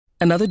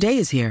Another day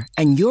is here,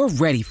 and you're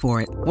ready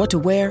for it. What to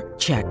wear?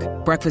 Check.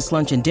 Breakfast,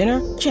 lunch, and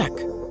dinner? Check.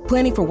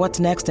 Planning for what's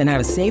next and how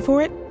to save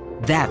for it?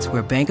 That's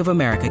where Bank of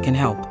America can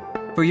help.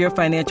 For your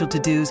financial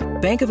to-dos,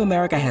 Bank of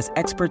America has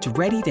experts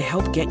ready to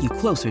help get you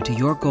closer to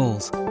your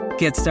goals.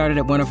 Get started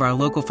at one of our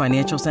local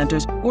financial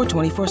centers or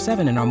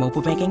 24/7 in our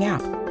mobile banking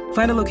app.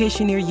 Find a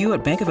location near you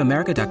at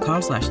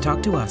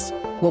bankofamerica.com/talktous.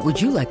 What would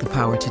you like the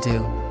power to do?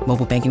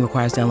 Mobile banking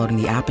requires downloading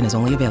the app and is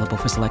only available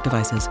for select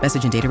devices.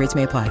 Message and data rates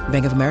may apply.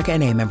 Bank of America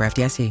N.A., member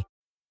FDIC.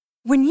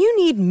 When you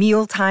need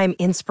mealtime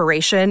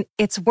inspiration,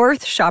 it's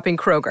worth shopping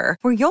Kroger,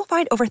 where you'll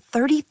find over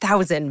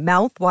 30,000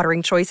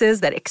 mouth-watering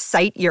choices that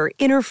excite your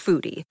inner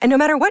foodie. And no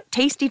matter what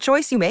tasty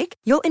choice you make,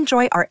 you'll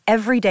enjoy our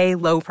everyday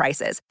low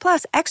prices,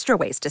 plus extra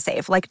ways to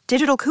save, like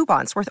digital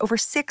coupons worth over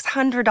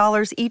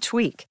 $600 each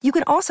week. You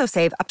can also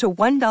save up to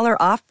 $1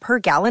 off per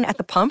gallon at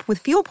the pump with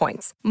fuel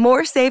points.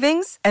 More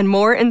savings and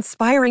more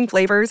inspiring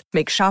flavors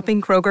make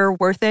shopping Kroger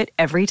worth it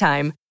every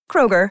time.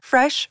 Kroger,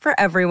 fresh for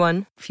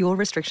everyone. Fuel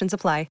restrictions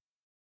apply.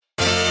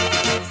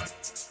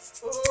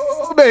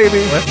 Oh, baby.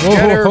 Let's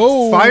get her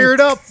fired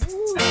up.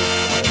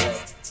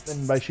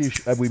 And by she,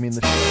 we mean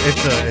the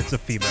show. It's a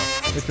female.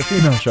 It's a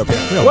female show.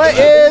 Yeah. What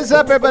is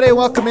up, everybody?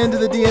 Welcome into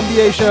the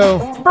DNBA show.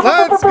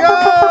 Let's go!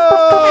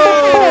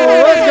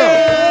 Let's go!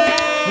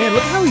 Man,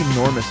 look how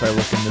enormous I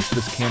look in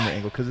this camera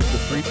angle, because it's a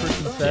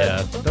three-person set.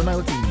 Yeah. Don't I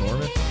look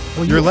enormous?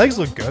 Well, your legs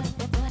look good.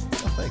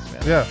 Oh, thanks,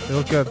 man. Yeah, they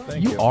look good.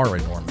 Thank you. You are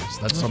enormous.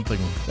 That's something.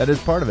 That is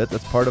part of it.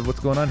 That's part of what's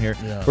going on here.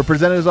 Yeah. We're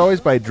presented, as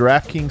always, by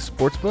DraftKings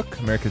Sportsbook,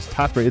 America's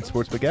top-rated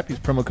sportsbook app. Use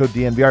promo code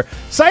DNVR.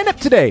 Sign up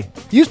today.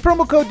 Use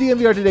promo code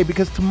DNVR today,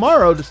 because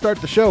tomorrow, to start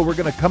the show, we're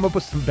going to come up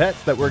with some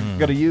bets that we're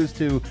going to use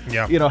to,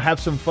 have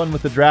some fun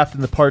with the draft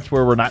and the parts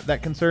where we're not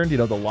that concerned.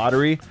 The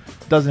lottery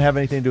doesn't have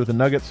anything to do with the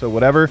Nuggets, so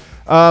whatever.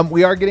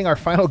 We are getting our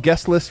final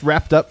guest list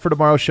wrapped up for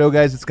tomorrow's show,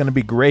 guys. It's going to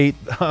be great.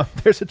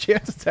 There's a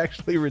chance it's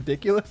actually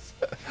ridiculous.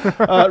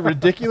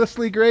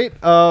 Ridiculously great.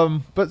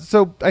 But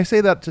so I say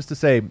that just to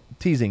say,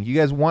 teasing. You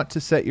guys want to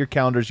set your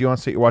calendars. You want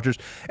to set your watchers.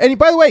 And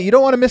by the way, you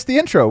don't want to miss the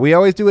intro. We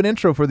always do an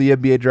intro for the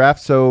NBA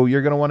draft, so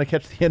you're going to want to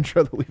catch the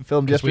intro that we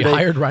filmed yesterday. We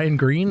hired Ryan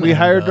Green. We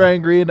hired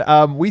Ryan Green.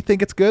 We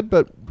think it's good,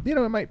 but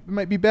it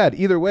might be bad.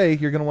 Either way,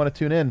 you're going to want to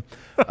tune in.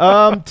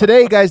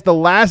 Today, guys, the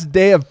last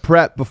day of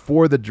prep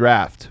before the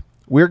draft,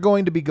 we're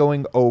going to be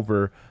going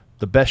over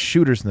the best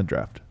shooters in the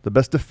draft, the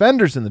best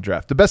defenders in the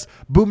draft, the best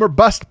boomer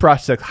bust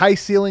prospects, high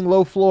ceiling,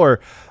 low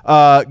floor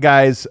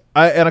guys,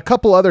 and a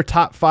couple other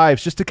top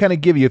fives, just to kind of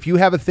give you, if you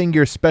have a thing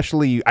you're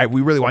especially,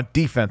 we really want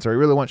defense or we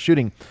really want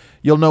shooting,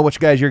 you'll know which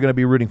guys you're going to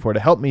be rooting for. To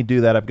help me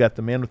do that, I've got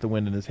the man with the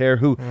wind in his hair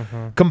who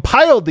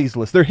compiled these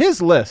lists. They're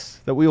his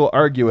lists that we will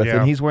argue with,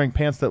 and he's wearing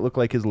pants that look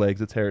like his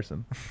legs. It's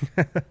Harrison.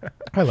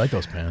 I like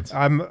those pants.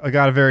 I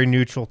got a very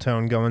neutral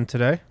tone going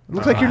today. It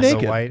looks like you're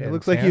naked. It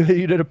looks like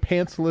you did a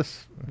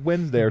pantsless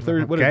Wednesday or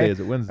Thursday. What day is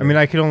it? Wednesday. I mean,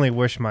 I could only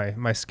wish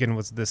my skin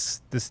was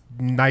this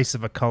nice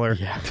of a color.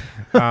 Yeah.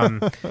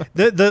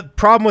 The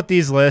problem with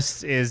these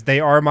lists is they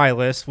are my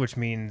list, which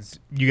means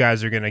you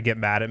guys are going to get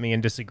mad at me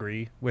and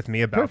disagree with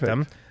me about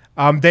them.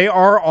 They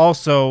are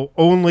also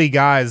only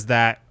guys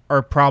that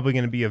are probably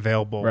going to be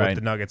available with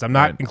the Nuggets. I'm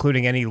not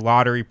including any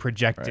lottery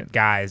projected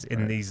guys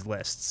in these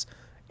lists.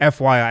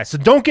 FYI. So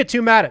don't get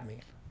too mad at me.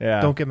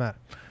 Yeah. Don't get mad.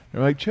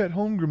 You're like, Chet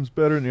Holmgren's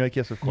better. And you're like,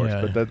 yes, of course.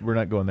 But we're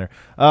not going there.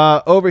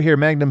 Over here,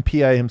 Magnum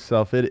PI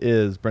himself, it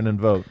is Brendan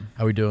Vogt.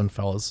 How we doing,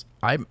 fellas?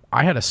 I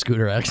had a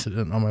scooter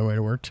accident on my way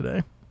to work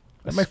today.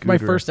 My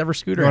first ever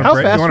scooter. How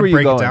fast were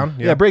you going? Down?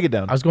 Yeah, break it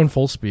down. I was going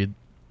full speed.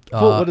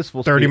 What is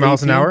full 30 speed?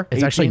 miles 18? An hour? It's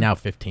 18? actually now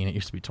 15. It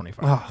used to be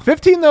 25.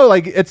 15, though,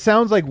 like, it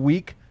sounds like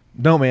weak.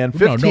 No, man.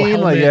 15, no helmet,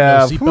 like,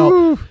 no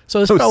seatbelt. So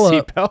this fella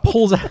seatbelt.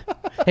 pulls out.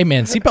 Hey,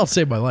 man, seatbelt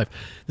saved my life.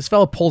 This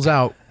fella pulls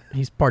out.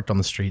 He's parked on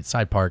the street,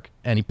 side park,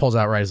 and he pulls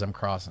out right as I'm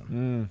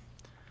crossing.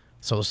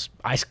 So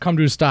I come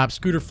to a stop.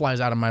 Scooter flies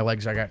out of my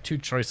legs. I got two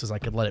choices. I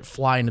could let it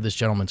fly into this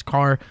gentleman's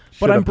car,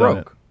 but I'm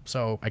broke,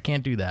 so I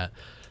can't do that.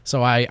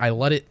 So I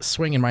let it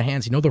swing in my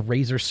hands. You know the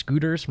Razor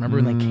scooters?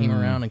 Remember when they came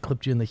around and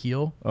clipped you in the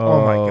heel?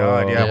 Oh my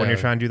God, yeah. When you're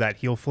trying to do that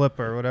heel flip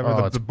or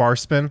whatever, the bar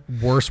spin.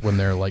 Worse when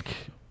they're like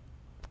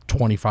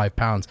 25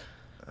 pounds.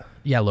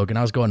 Yeah, Logan,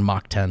 I was going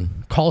Mach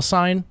 10. Call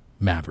sign,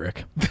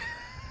 Maverick.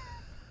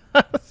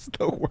 That's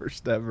the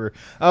worst ever.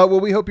 Well,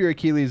 we hope your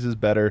Achilles is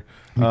better.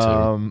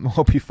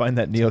 Hope you find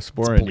that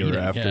Neosporin you were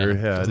after.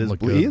 Yeah, it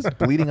is. He's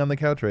bleeding on the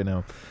couch right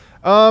now.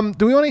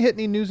 Do we want to hit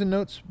any news and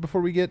notes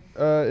before we get?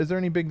 Is there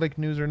any big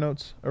news or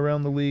notes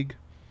around the league?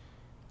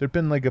 There've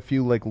been a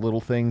few little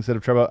things that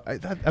have trouble.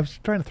 I was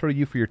trying to throw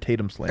you for your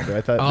Tatum slander.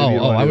 I thought.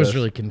 I was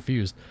really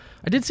confused.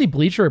 I did see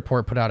Bleacher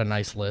Report put out a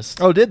nice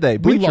list. Oh, did they?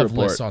 We love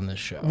Report. lists on this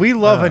show. We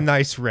love a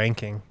nice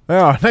ranking.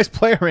 Oh, nice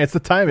player ranking. It's the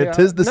time. Yeah. It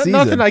is the season.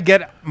 Nothing I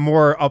get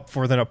more up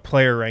for than a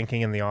player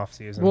ranking in the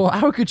offseason. Well,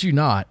 how could you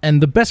not?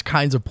 And the best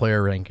kinds of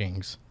player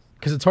rankings,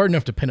 because it's hard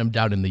enough to pin them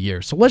down in the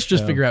year. So let's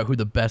just figure out who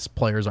the best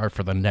players are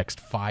for the next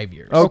 5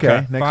 years.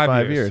 Okay. Next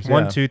 5 years.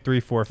 1, 2, 3,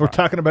 4, 5. We're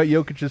talking about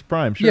Jokic's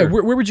prime. Sure. Yeah.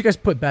 Where would you guys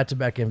put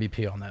back-to-back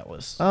MVP on that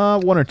list?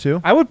 1 or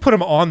 2. I would put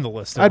him on the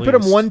list. I'd put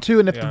him 1,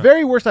 2, and at the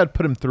very worst, I'd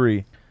put him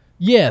 3.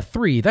 Yeah,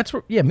 3.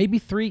 Maybe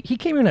 3. He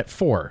came in at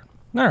 4.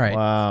 All right.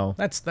 Wow.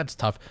 That's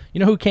tough. You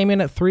know who came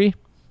in at 3?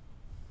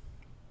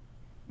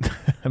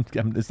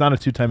 It's not a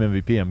 2-time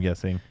MVP, I'm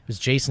guessing. It was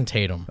Jason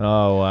Tatum.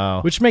 Oh,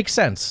 wow. Which makes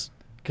sense.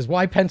 Because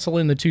why pencil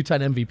in the 2-time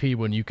MVP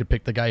when you could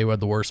pick the guy who had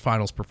the worst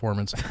finals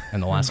performance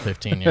in the last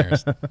 15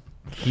 years?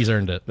 He's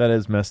earned it. That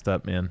is messed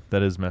up, man.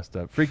 That is messed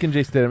up. Freaking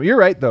Jason Tatum. You're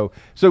right, though.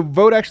 So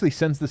Vogt actually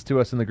sends this to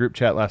us in the group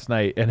chat last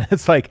night, and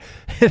it's like,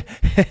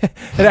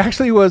 it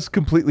actually was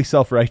completely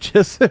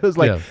self-righteous. It was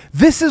like,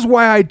 this is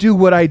why I do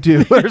what I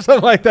do, or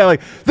something like that.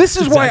 Like, this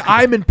is why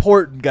I'm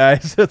important,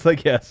 guys. It's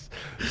like, yes.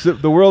 So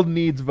the world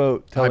needs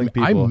Vogt telling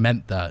people. I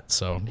meant that,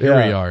 so here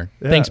we are.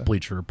 Yeah. Thanks,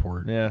 Bleacher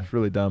Report. Yeah, it's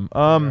really dumb.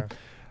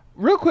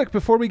 Real quick,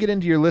 before we get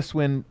into your list,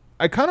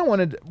 I kind of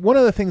wanted, one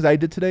of the things I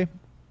did today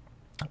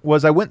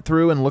was I went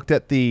through and looked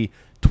at the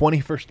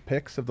 21st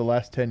picks of the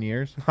last 10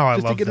 years. Oh, I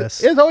love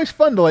this. It's always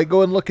fun to like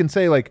go and look and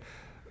say like,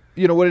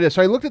 you know what it is.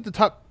 So I looked at the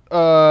top,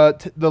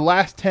 the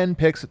last 10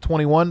 picks at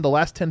 21, the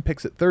last 10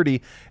 picks at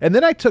 30, and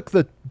then I took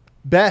the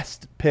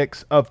best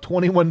picks of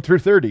 21 through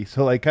 30.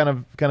 So like kind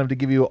of to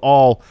give you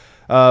all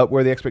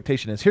where the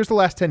expectation is. Here's the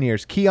last 10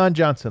 years. Keon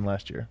Johnson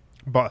last year.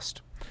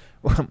 Bust.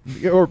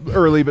 Or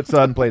early, but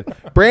Sutton played.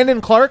 Brandon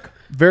Clark,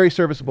 very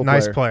serviceable player.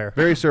 Nice player.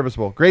 Very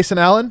serviceable. Grayson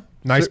Allen,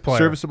 nice player.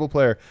 Serviceable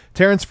player.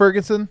 Terrence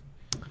Ferguson.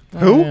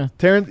 Who? Yeah.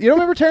 Terrence, you don't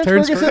remember Terrence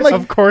Ferguson? Like,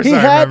 of course I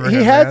remember him,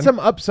 He had man. some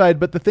upside,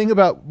 but the thing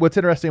about what's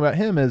interesting about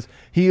him is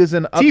he is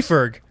an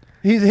T-Ferg.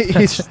 He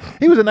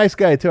was a nice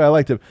guy too. I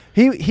liked him.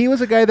 He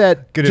was a guy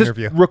that Good just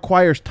interview.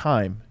 requires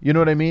time. You know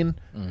what I mean?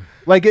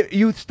 Like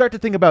you start to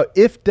think about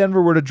if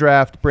Denver were to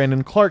draft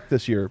Brandon Clark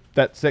this year,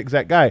 that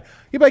exact guy,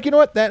 you'd be like, you know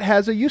what? That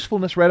has a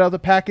usefulness right out of the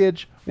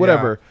package.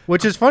 Whatever. Yeah.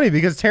 Which is funny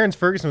because Terrence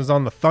Ferguson was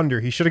on the Thunder.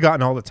 He should have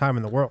gotten all the time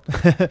in the world.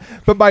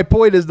 But my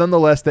point is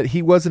nonetheless that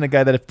he wasn't a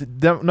guy that if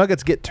the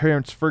Nuggets get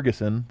Terrence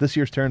Ferguson, this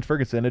year's Terrence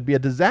Ferguson, it'd be a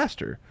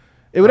disaster.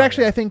 It would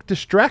actually, I think,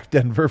 distract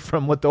Denver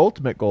from what the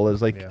ultimate goal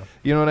is. Like,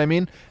 you know what I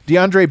mean?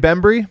 DeAndre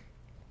Bembry,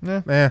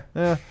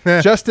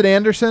 Justin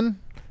Anderson,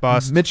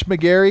 Bust. Mitch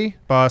McGary,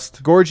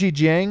 Bust. Gorgie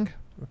Jiang.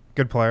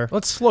 Good player.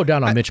 Let's slow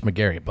down on Mitch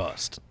McGary.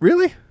 Bust.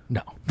 Really?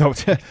 No.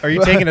 Are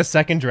you taking a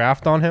second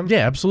draft on him?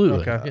 Yeah,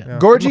 absolutely. Okay. Yeah.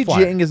 Gorgie I'm a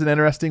flyer. Jiang is an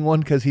interesting one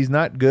because he's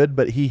not good,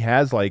 but he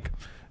has like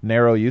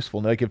narrow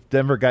usefulness. Like if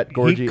Denver got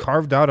Gorgie, He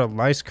carved out a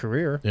nice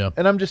career. Yeah.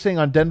 and I'm just saying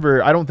on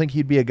Denver, I don't think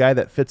he'd be a guy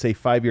that fits a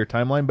 5-year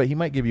timeline, but he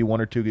might give you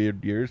 1 or 2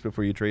 good years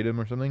before you trade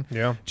him or something.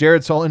 Yeah.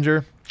 Jared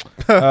Sullinger,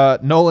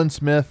 Nolan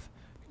Smith,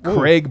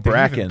 Craig did he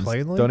even Brackens. play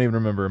in the league? Don't even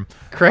remember him.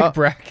 Craig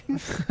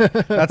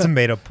Brackens. That's a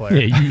made-up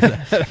player.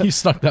 Yeah, you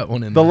stuck that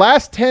one in The there.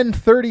 last 10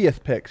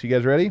 30th picks. You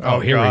guys ready?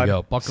 Oh, here God. we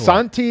go. Buckle up.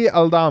 Santi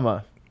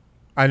Aldama,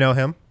 I know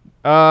him.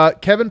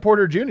 Kevin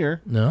Porter Jr.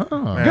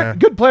 No.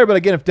 Good player, but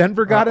again, if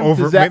Denver got him,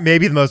 does that,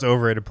 maybe the most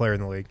overrated player in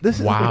the league. this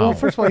is Wow. well,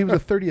 first of all, he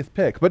was a 30th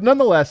pick, but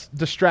nonetheless,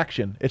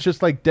 distraction. It's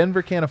just like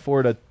Denver can't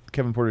afford a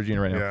Kevin Porter Jr.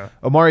 right now. Yeah.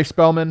 Omari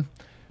Spellman,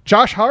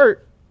 Josh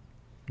Hart.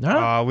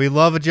 No. We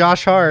love a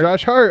Josh Hart.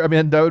 Josh Hart. I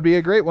mean, that would be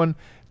a great one.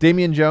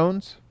 Damian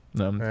Jones.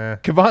 No.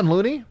 Kevon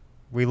Looney.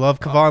 We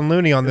love Kevon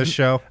Looney on this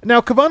show. Now,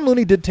 Kevon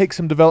Looney did take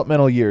some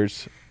developmental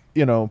years,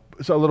 so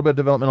a little bit of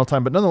developmental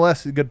time, but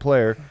nonetheless, a good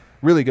player,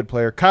 really good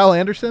player. Kyle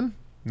Anderson.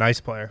 Nice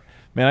player.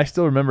 Man, I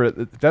still remember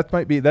it. That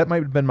might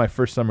have been my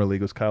first summer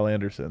league was Kyle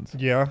Anderson's.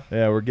 Yeah.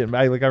 Yeah,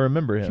 I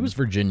remember him. He was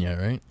Virginia,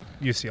 right?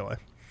 UCLA.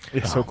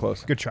 It's so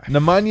close. Good try.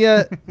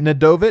 Nemanja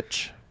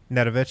Nedovic.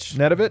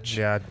 Nedovic.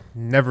 Yeah.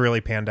 Never really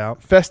panned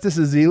out. Festus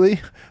Ezeli.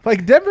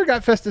 Like Denver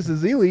got Festus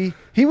Ezeli.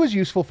 He was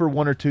useful for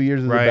 1 or 2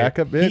 years as a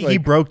backup. He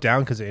broke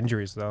down because of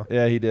injuries, though.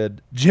 Yeah, he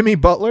did. Jimmy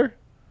Butler.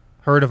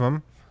 Heard of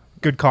him.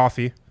 Good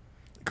coffee.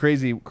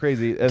 Crazy. And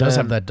Does then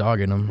have that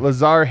dog in him.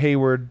 Lazar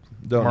Hayward.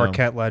 Don't know.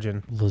 Marquette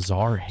legend.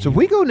 Lazar. So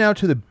we go now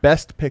to the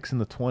best picks in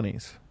the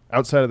 20s,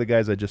 outside of the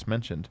guys I just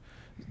mentioned.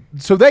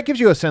 So that gives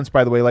you a sense,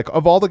 by the way, like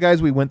of all the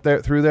guys we went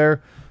through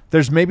there,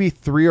 there's maybe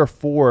 3 or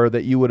 4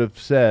 that you would have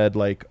said,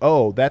 like,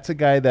 oh, that's a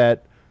guy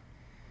that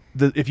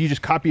if you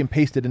just copy and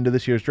paste it into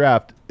this year's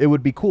draft, it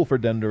would be cool for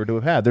Denver to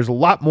have had. There's a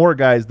lot more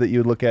guys that you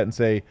would look at and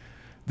say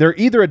they're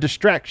either a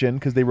distraction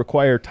because they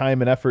require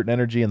time and effort and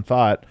energy and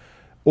thought,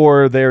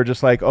 or they're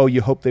just like, oh,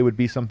 you hope they would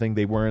be something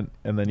they weren't,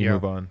 and then you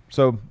move on.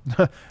 So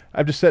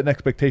I'm just setting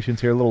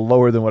expectations here a little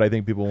lower than what I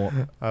think people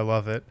want. I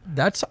love it.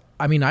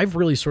 I've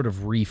really sort of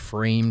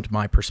reframed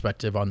my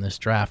perspective on this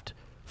draft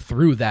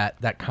through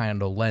that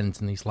kind of lens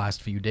in these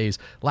last few days.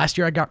 Last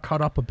year I got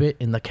caught up a bit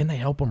in the can they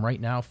help them right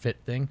now fit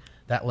thing.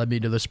 That led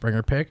me to the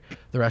Springer pick.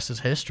 The rest is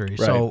history. Right.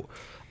 So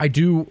I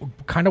do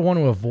kind of want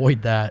to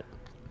avoid that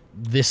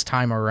this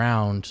time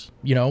around,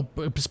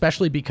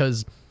 especially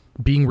because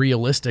being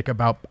realistic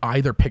about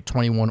either pick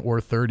 21 or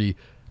 30,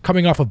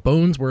 coming off of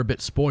Bones, we're a bit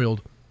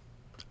spoiled.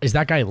 Is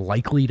that guy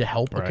likely to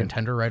help a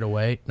contender right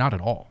away? Not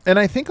at all. And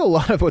I think a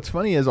lot of what's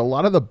funny is a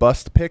lot of the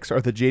bust picks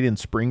are the Jaden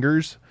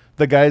Springers,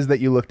 the guys that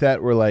you looked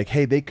at were like,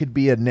 hey, they could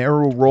be a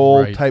narrow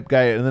role type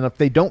guy. And then if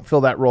they don't fill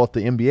that role at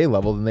the NBA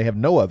level, then they have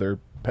no other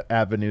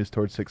avenues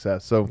towards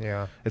success. So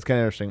it's kind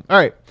of interesting. All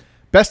right.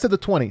 Best of the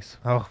 20s.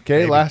 Oh, okay.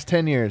 Baby. Last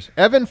 10 years.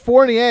 Evan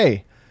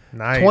Fournier.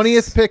 Nice.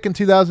 20th pick in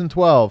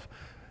 2012.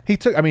 He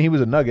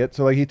was a Nugget,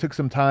 so like he took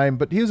some time,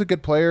 but he was a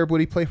good player.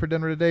 Would he play for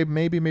Denver today?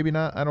 Maybe, maybe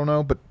not. I don't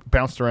know, but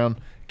bounced around.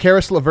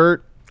 Karis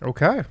LeVert.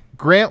 Okay.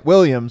 Grant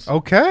Williams.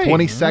 Okay.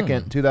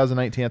 22nd,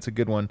 2019. That's a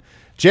good one.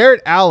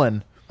 Jarrett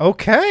Allen.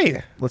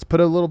 Okay. Let's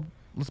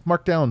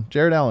mark down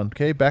Jarrett Allen.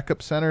 Okay,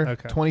 backup center.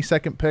 Okay.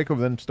 22nd pick, of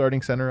then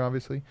starting center,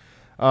 obviously.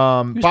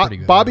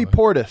 Bobby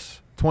Portis,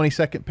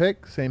 22nd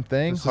pick. Same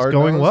thing. This is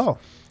going well.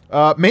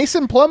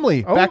 Mason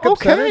Plumlee, backup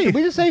center. Did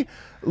we just say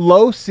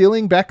low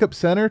ceiling backup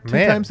center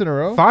two times in a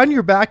row? Find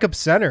your backup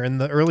center in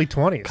the early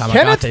 20s.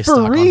 Kenneth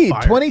Faried,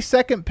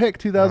 22nd pick,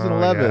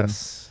 2011.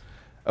 Yes.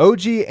 OG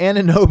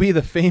Anunoby,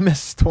 the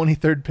famous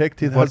 23rd pick,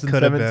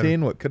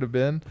 2017. What could have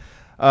been?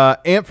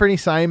 Anthony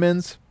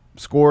Simons,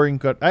 scoring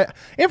good.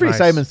 Anthony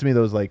Simons, to me,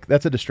 though,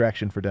 that's a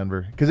distraction for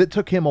Denver because it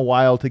took him a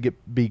while to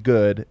be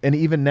good. And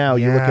even now,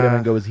 you look at him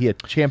and go, is he a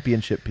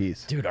championship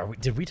piece? Dude,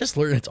 did we just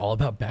learn it's all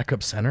about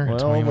backup center?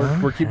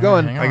 Well, we're keep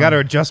going. I got to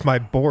adjust my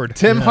board.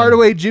 Tim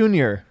Hardaway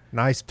Jr.,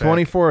 nice pick.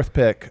 24th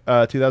pick,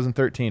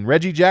 2013.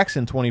 Reggie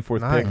Jackson,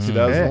 24th pick,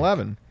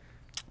 2011.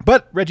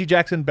 But Reggie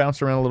Jackson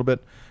bounced around a little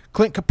bit.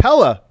 Clint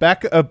Capella,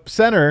 backup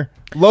center,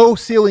 low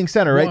ceiling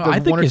center, right? I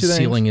think his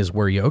ceiling is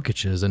where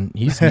Jokic is, and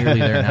he's nearly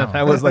there now.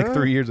 That was like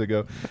 3 years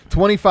ago.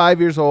 25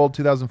 years old,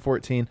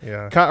 2014.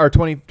 Yeah. Or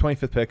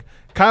 25th pick.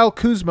 Kyle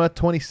Kuzma,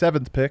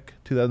 27th pick,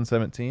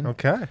 2017.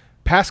 Okay.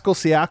 Pascal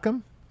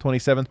Siakam,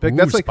 27th pick. Ooh,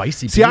 That's like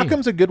spicy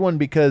Siakam's a good one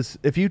because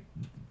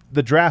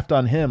the draft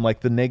on him,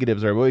 like the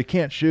negatives are, well, he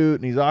can't shoot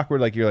and he's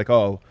awkward. Like you're like,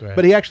 oh, right.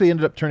 But he actually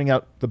ended up turning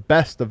out the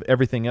best of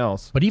everything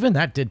else. But even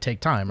that did take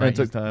time, right? It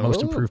took time.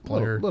 Most improved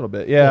player. A little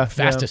bit, yeah. Well,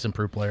 fastest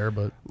improved player,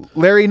 but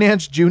Larry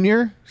Nance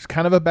Jr. is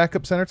kind of a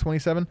backup center,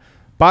 27.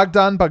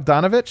 Bogdan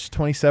Bogdanovic,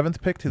 27th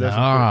pick,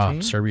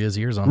 2014. Serbia's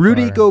ears on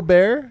Rudy fire.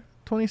 Gobert,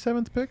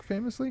 27th pick,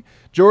 famously.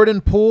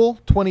 Jordan Poole,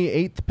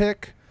 28th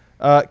pick.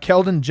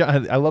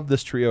 I love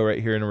this trio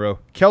right here in a row.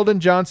 Keldon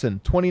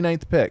Johnson,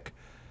 29th pick.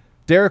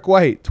 Derek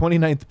White,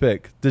 29th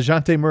pick.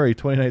 DeJounte Murray,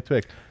 29th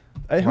pick.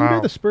 I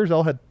wonder the Spurs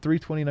all had 3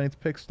 29th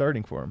picks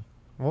starting for them.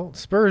 Well,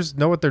 Spurs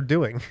know what they're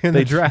doing in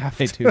the draft.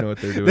 They do know what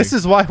they're doing. This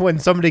is why when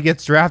somebody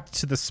gets drafted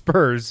to the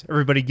Spurs,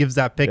 everybody gives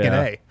that pick an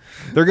A.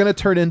 They're going to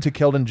turn into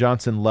Keldon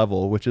Johnson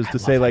level, which is to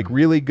say like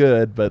really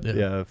good, but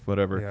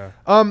whatever.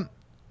 Yeah.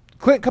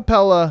 Clint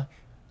Capella,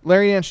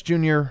 Larry Nance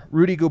Jr.,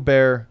 Rudy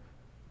Gobert,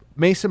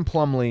 Mason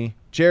Plumlee,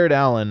 Jarrett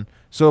Allen.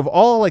 So of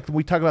all, like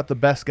we talk about the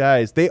best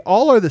guys, they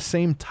all are the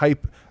same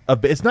type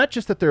of. It's not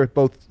just that they're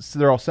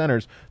all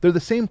centers. They're the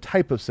same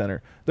type of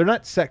center. They're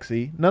not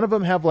sexy. None of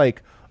them have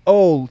like,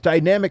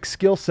 dynamic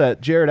skill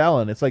set, Jarrett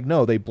Allen. It's like,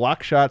 no, they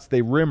block shots,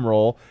 they rim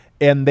roll,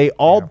 and they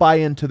all buy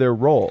into their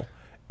role.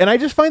 And I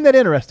just find that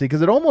interesting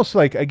because it almost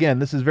like, again,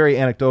 this is very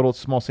anecdotal,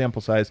 small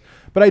sample size,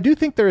 but I do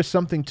think there is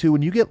something to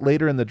when you get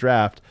later in the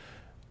draft,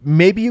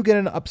 maybe you get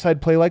an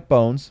upside play like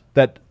Bones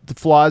that the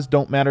flaws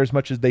don't matter as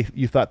much as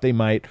you thought they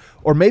might,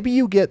 or maybe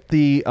you get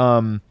the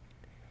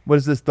what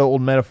is this? The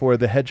old metaphor: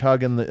 the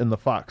hedgehog and the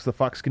fox. The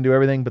fox can do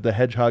everything, but the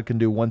hedgehog can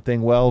do one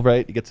thing well,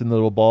 right? He gets in the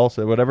little ball,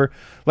 so whatever.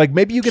 Like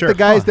maybe you get the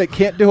guys that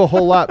can't do a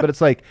whole lot, but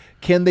it's like,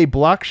 can they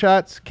block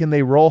shots? Can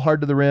they roll hard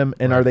to the rim?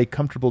 And are they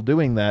comfortable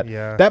doing that?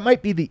 Yeah. That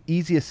might be the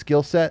easiest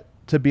skill set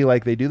to be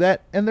like they do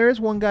that. And there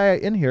is one guy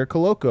in here,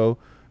 Koloko,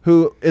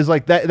 who is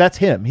like that. That's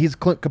him. He's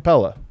Clint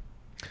Capella.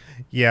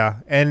 Yeah,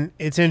 and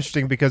it's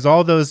interesting because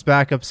all those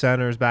backup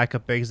centers,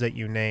 backup bigs that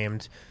you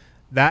named,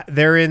 that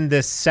they're in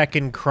this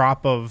second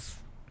crop of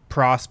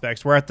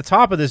prospects. Where at the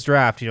top of this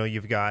draft,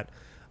 you've got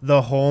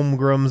the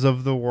Holmgrens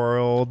of the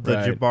world, the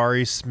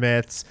Jabari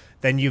Smiths.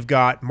 Then you've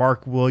got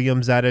Mark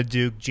Williams out of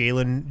Duke,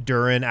 Jalen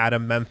Duren out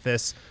of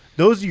Memphis.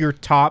 Those are your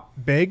top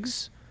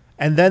bigs.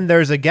 And then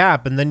there's a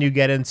gap, and then you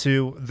get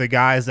into the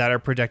guys that are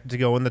projected to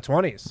go in the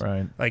 20s.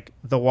 Right. Like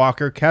the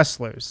Walker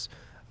Kesslers,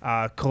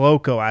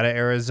 Koloko out of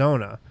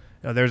Arizona.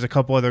 There's a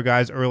couple other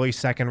guys early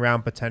second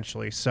round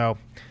potentially. So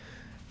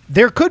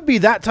there could be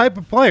that type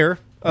of player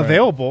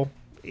available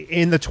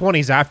in the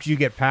 20s after you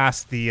get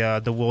past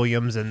the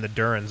Williams and the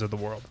Durans of the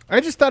world.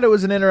 I just thought it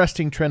was an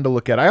interesting trend to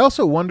look at. I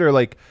also wonder,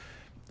 like,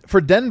 for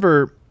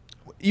Denver,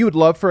 you would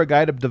love for a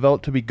guy to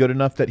develop to be good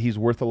enough that he's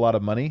worth a lot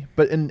of money.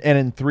 But in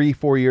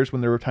 3-4 years when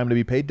there were time to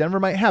be paid,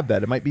 Denver might have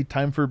that. It might be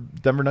time for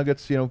Denver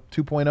Nuggets,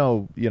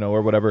 2.0,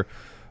 or whatever.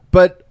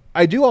 But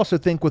I do also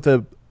think with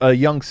a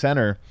young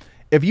center,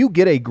 if you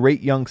get a great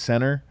young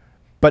center,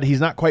 but he's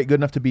not quite good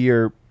enough to be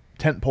your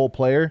tentpole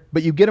player,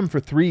 but you get him for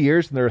 3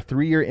 years and they're a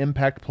 3-year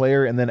impact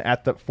player, and then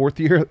at the 4th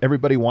year,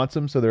 everybody wants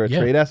them, so they're a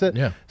trade asset.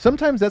 Yeah.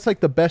 Sometimes that's like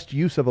the best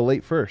use of a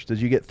late first,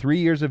 is you get 3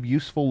 years of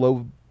useful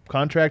low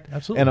contract,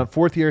 and a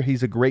 4th year,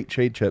 he's a great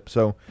trade chip.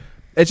 So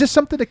it's just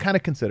something to kind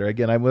of consider.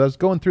 Again, when I was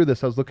going through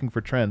this, I was looking for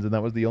trends, and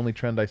that was the only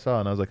trend I saw,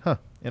 and I was like,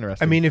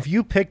 interesting. I mean, if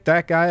you pick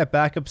that guy at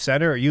backup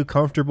center, are you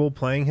comfortable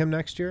playing him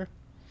next year?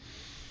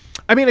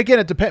 I mean, again,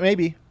 it depends.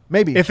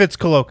 Maybe. If it's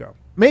Koloko.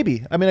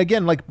 Maybe. I mean,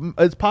 again, like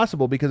it's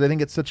possible because I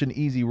think it's such an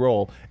easy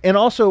role. And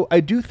also, I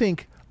do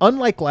think,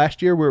 unlike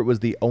last year where it was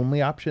the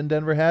only option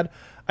Denver had,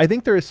 I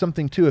think there is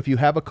something too. If you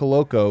have a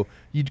Koloko,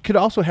 you could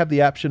also have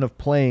the option of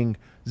playing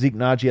Zeke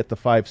Najee at the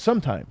 5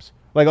 sometimes.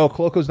 Like,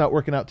 Coloco's not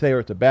working out today or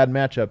it's a bad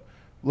matchup.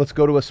 Let's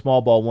go to a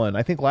small ball 1.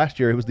 I think last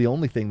year it was the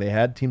only thing they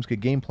had. Teams could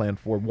game plan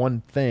for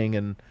one thing,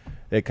 and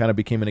it kind of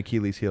became an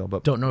Achilles heel.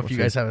 But don't know if you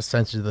guys have a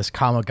sense of this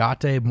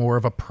Kamagate more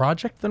of a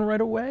project than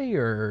right away,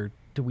 or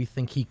do we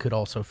think he could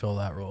also fill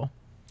that role?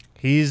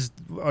 He's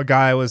a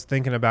guy I was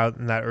thinking about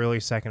in that early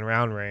second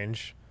round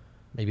range.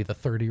 Maybe the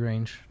 30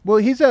 range. Well,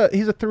 he's a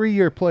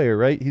 3-year player,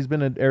 right? He's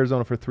been in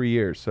Arizona for 3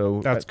 years.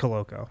 So That's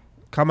Coloco.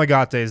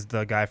 Kamagate is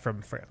the guy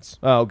from France.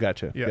 Oh,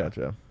 gotcha. Yeah.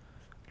 Gotcha.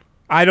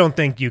 I don't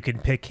think you can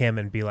pick him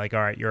and be like,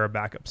 all right, you're a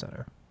backup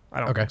center.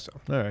 I don't think so.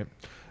 All right.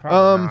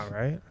 Probably not,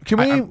 right? Can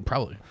we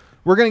probably.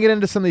 We're going to get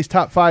into some of these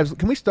top 5s.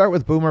 Can we start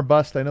with boom or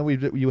bust? I know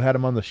you had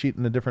them on the sheet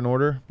in a different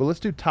order, but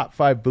let's do top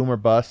 5 boom or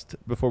bust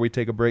before we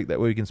take a break. That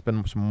way we can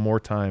spend some more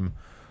time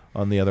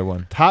on the other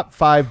one. Top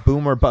 5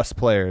 boom or bust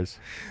players.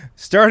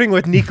 Starting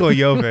with Nikola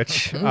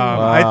Jovic.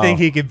 Wow. I think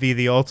he could be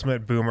the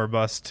ultimate boom or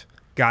bust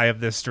guy of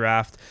this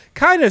draft.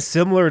 Kind of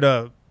similar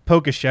to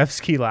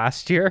Pokashevsky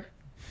last year.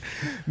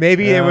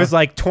 Maybe it was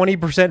like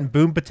 20%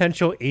 boom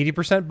potential,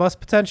 80% bust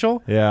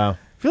potential. Yeah.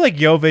 I feel like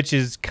Jovic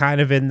is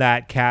kind of in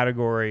that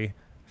category.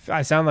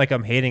 I sound like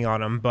I'm hating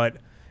on him, but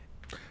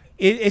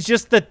it's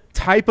just the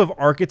type of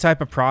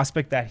archetype of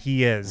prospect that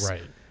he is.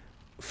 Right.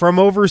 From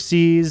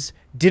overseas,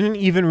 didn't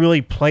even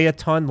really play a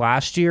ton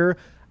last year.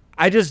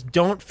 I just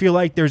don't feel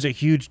like there's a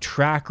huge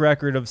track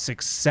record of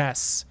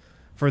success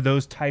for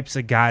those types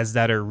of guys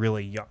that are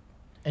really young.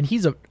 And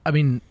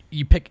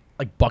you pick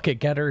like bucket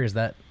getter. Is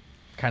that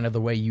kind of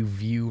the way you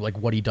view like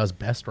what he does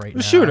best right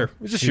now? Shooter.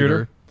 He's a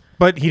shooter.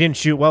 But he didn't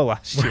shoot well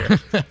last year.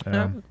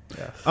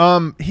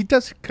 He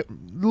does a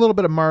little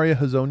bit of Mario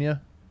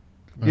Hazonia.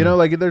 You know,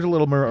 like there's a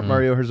little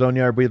Mario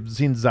Hazonia. We've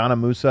seen Zana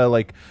Musa.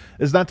 Like,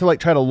 it's not to like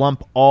try to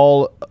lump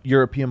all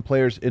European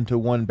players into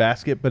one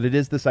basket, but it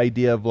is this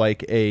idea of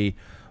like a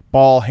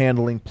ball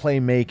handling,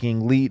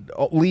 playmaking,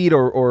 lead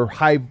or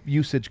high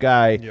usage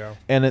guy. Yeah.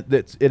 And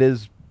it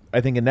is,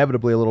 I think,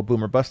 inevitably a little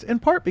boom or bust, in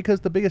part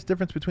because the biggest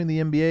difference between the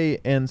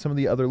NBA and some of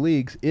the other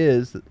leagues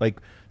is like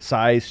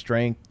size,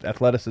 strength,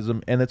 athleticism,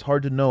 and it's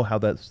hard to know how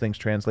those things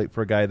translate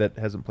for a guy that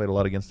hasn't played a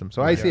lot against him.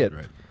 So I see it.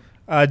 Right.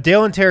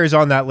 Dalen Terry's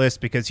on that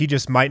list because he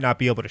just might not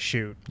be able to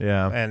shoot.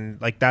 Yeah. And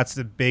like that's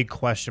the big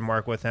question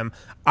mark with him.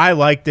 I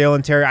like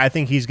Dalen Terry. I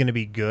think he's going to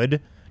be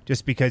good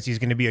just because he's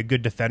going to be a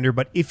good defender.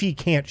 But if he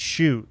can't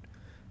shoot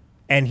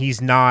and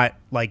he's not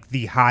like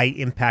the high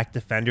impact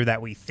defender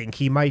that we think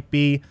he might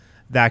be,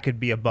 that could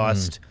be a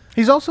bust.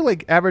 He's also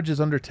like averages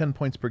under 10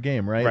 points per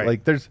game, right?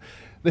 Like there's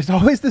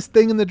always this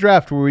thing in the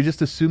draft where we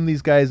just assume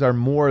these guys are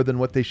more than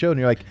what they showed. And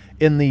you're like,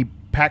 in the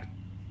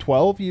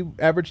Pac-12, you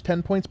average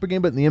 10 points per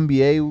game, but in the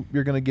NBA,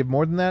 you're going to give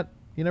more than that?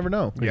 You never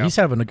know. Yeah. He's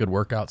having a good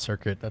workout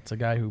circuit. That's a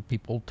guy who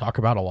people talk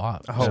about a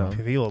lot. Oh,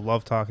 people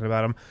love talking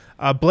about him.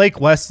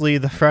 Blake Wesley,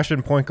 the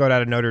freshman point guard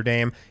out of Notre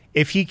Dame,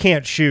 if he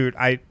can't shoot,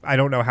 I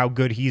don't know how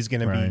good he's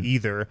going to be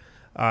either.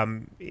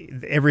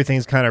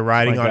 Everything's kind of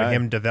riding on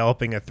him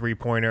developing a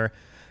three-pointer.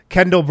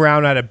 Kendall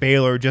Brown out of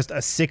Baylor, just a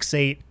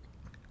 6'8",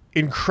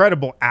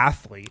 incredible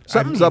athlete.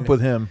 Something's up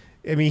with him.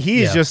 I mean,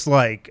 he's just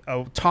like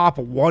a top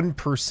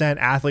 1%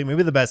 athlete,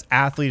 maybe the best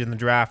athlete in the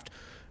draft.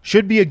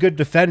 Should be a good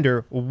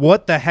defender.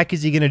 What the heck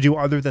is he going to do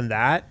other than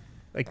that?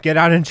 Like get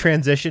out in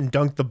transition,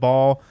 dunk the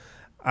ball.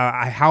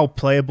 How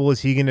playable is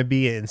he going to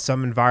be in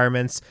some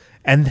environments?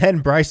 And then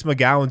Bryce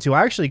McGowan, who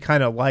I actually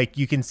kind of like.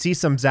 You can see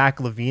some Zach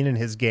LaVine in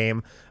his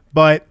game,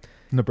 but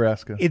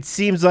Nebraska. It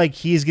seems like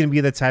he's going to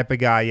be the type of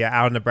guy,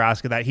 out in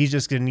Nebraska, that he's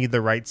just going to need the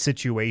right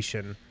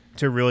situation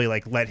to really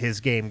like let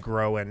his game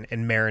grow and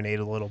marinate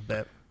a little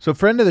bit. So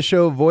friend of the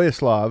show,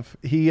 Vojislav,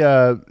 he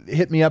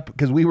hit me up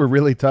because we were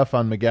really tough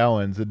on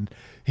McGowan's, and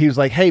he was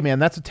like, hey, man,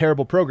 that's a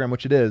terrible program,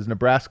 which it is,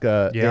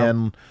 Nebraska. Yeah.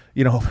 And,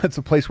 that's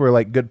a place where,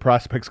 like, good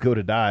prospects go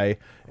to die.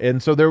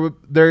 And so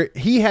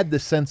he had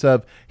this sense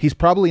of he's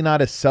probably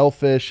not as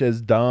selfish,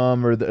 as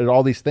dumb, or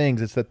all these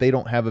things. It's that they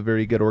don't have a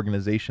very good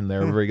organization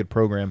there, a very good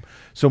program.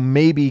 So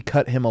maybe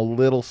cut him a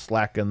little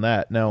slack in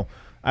that. Now,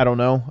 I don't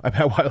know.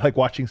 I like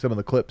watching some of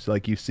the clips.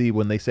 Like you see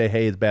when they say,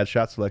 hey, it's bad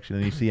shot selection,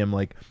 and you see him,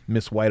 like,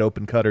 miss wide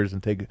open cutters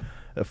and take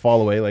a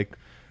fall away, like,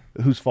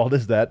 whose fault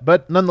is that?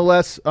 But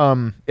nonetheless,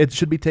 it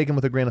should be taken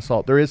with a grain of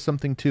salt. There is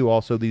something to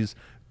also these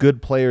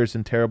good players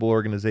in terrible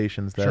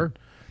organizations that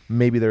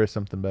maybe there is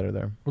something better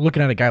there. We're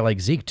looking at a guy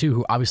like Zeke, too,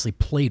 who obviously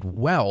played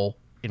well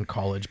in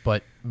college,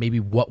 but maybe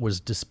what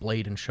was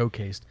displayed and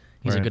showcased.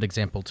 He's a good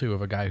example, too,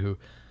 of a guy who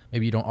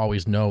maybe you don't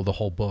always know the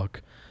whole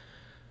book.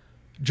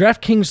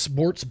 DraftKings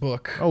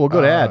Sportsbook. Oh, we'll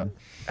go to ad.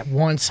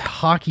 Wants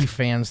hockey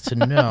fans to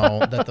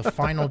know that the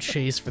final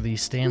chase for the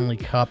Stanley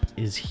Cup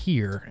is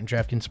here. And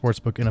DraftKings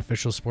Sportsbook, an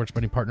official sports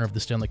betting partner of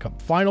the Stanley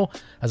Cup Final,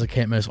 has a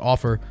can't-miss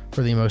offer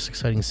for the most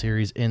exciting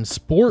series in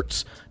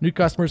sports. New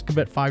customers can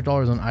bet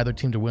 $5 on either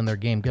team to win their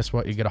game. Guess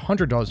what? You get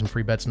 $100 in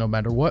free bets no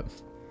matter what.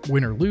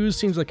 Win or lose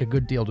seems like a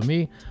good deal to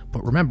me,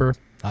 but remember,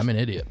 I'm an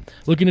idiot.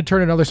 Looking to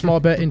turn another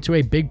small bet into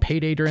a big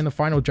payday during the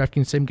final?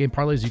 DraftKings same-game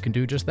parlays, you can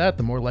do just that.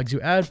 The more legs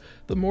you add,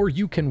 the more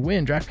you can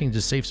win. DraftKings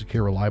is safe,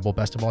 secure, reliable.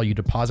 Best of all, you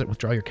deposit,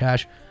 withdraw your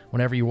cash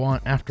whenever you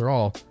want. After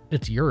all,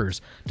 It's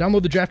yours.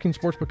 Download the DraftKings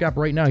Sportsbook app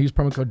right now. Use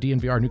promo code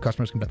DNVR. New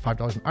customers can bet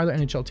 $5 on either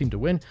NHL team to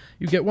win.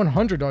 You get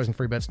 $100 in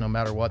free bets no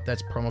matter what.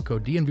 That's promo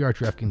code DNVR.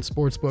 DraftKings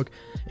Sportsbook,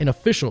 an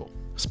official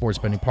sports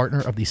betting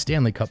partner of the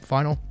Stanley Cup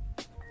Final.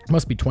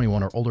 Must be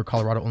 21 or older.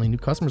 Colorado only. New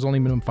customers only.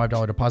 Minimum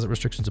 $5 deposit.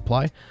 Restrictions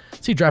apply.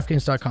 See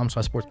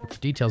DraftKings.com/sportsbook for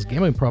details.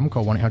 Gambling problem?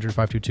 Call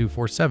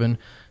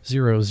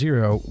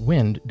 1-800-522-4700.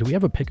 Wind, do we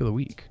have a pick of the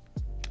week?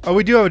 Oh,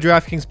 we do have a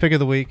DraftKings pick of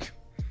the week.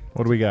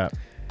 What do we got?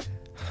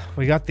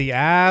 We got the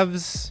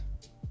Avs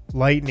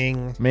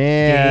Lightning.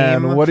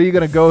 Man, game what are you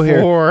going to go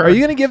here? Are you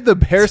going to give the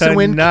Harrison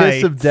Wind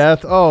kiss of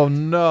death? Oh,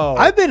 no.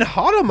 I've been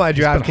hot on my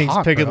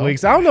DraftKings pick of the week.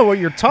 So I don't know what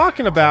you're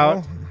talking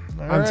about.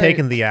 I'm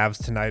taking the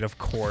Avs tonight, of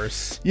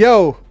course.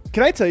 Yo,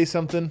 can I tell you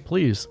something?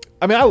 Please.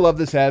 I mean, I love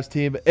this Avs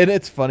team, and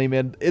it's funny,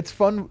 man. It's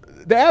fun.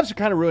 The Avs are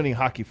kind of ruining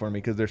hockey for me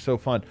because they're so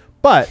fun.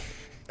 But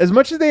as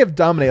much as they have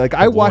dominated, like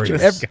I watch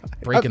it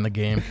breaking the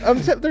game.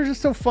 They're just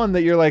so fun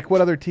that you're like,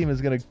 what other team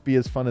is going to be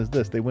as fun as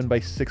this? They win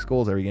by 6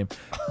 goals every game.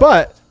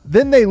 But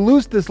then they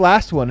lose this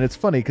last one, and it's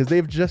funny because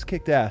they've just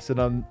kicked ass. And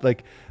I'm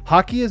like,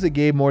 hockey is a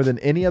game more than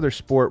any other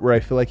sport where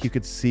I feel like you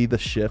could see the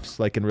shifts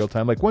like in real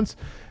time. Like once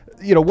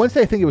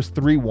I think it was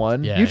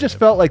 3-1, you just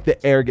felt like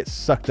the air gets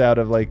sucked out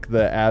of like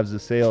the Avs'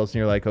 sails, and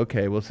you're like,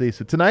 okay, we'll see.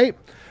 So tonight,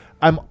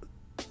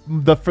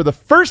 for the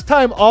first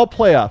time all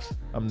playoffs,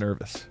 I'm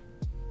nervous.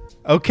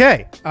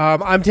 Okay,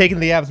 I'm taking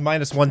the Avs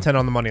minus 110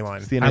 on the money line.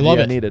 It's the energy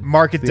I needed.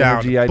 Mark it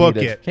down. Book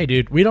it. Hey,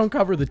 dude, we don't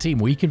cover the team.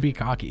 We can be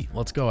cocky.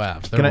 Let's go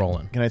Avs. They're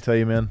rolling. Can I tell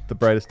you, man, the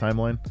brightest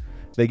timeline?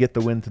 They get the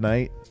win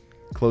tonight.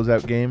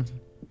 Closeout game,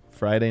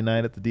 Friday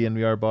night at the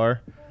DNVR bar.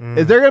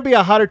 Is there going to be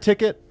a hotter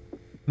ticket?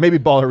 Maybe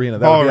Ball Arena.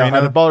 Ball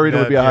Arena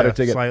would be a hotter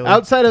ticket. Slightly.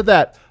 Outside of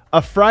that,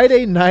 a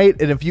Friday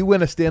night, and if you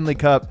win a Stanley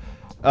Cup,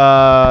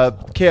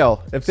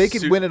 Kale, if they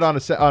could win it on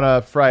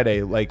a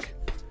Friday, like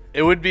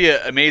it would be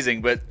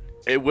amazing. But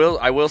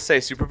I will say,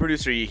 super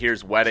producer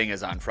here's wedding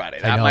is on Friday.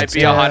 That might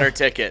be a hotter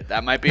ticket.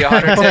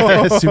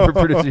 Super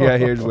producer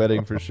here's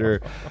wedding for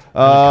sure.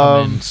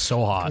 Come in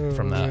so hot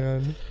from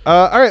that.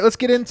 All right, let's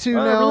get into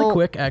now. Really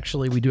quick,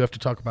 actually, we do have to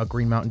talk about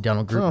Green Mountain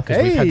Dental Group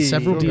because we've had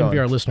several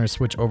DNVR listeners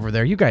switch over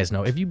there. You guys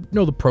know, if you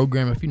know the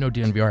program, if you know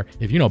DNVR,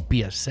 if you know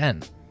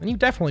BSN, then you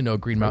definitely know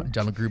Green Mountain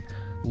Dental Group.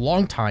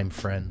 Longtime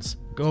friends,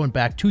 going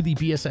back to the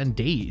BSN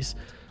days.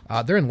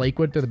 They're in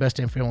Lakewood. They're the best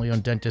and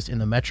family-owned dentist in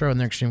the metro, and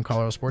they're extreme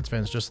Colorado sports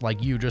fans, just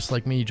like you, just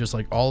like me, just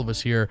like all of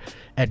us here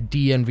at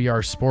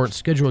DNVR Sports.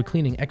 Schedule a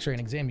cleaning, x-ray, and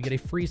exam. You get a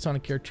free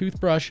Sonicare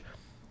toothbrush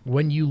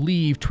when you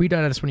leave. Tweet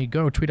at us when you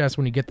go. Tweet at us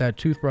when you get that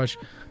toothbrush.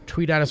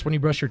 Tweet at us when you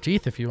brush your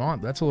teeth if you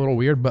want. That's a little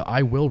weird, but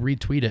I will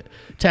retweet it.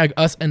 Tag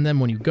us and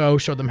them when you go.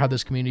 Show them how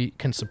this community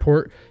can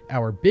support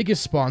our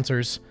biggest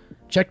sponsors.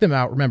 Check them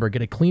out. Remember,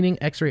 get a cleaning,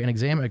 x-ray, and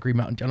exam at Green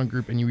Mountain Dental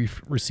Group, and you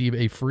receive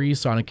a free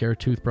Sonicare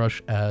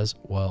toothbrush as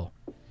well.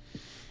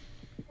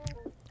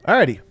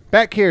 Alrighty,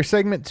 back here,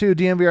 segment 2,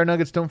 DNVR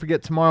Nuggets. Don't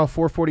forget, tomorrow,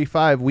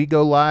 4:45, we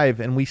go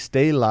live, and we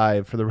stay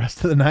live for the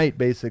rest of the night,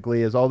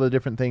 basically, as all the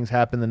different things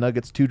happen. The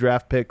Nuggets, 2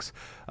 draft picks,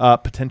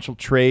 potential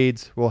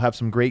trades. We'll have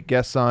some great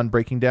guests on,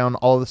 breaking down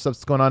all of the stuff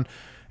that's going on.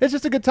 It's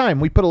just a good time.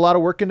 We put a lot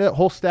of work into it.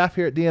 Whole staff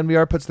here at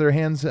DNVR puts their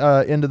hands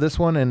into this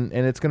one, and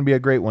it's going to be a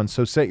great one.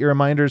 So set your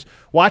reminders.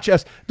 Watch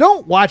us.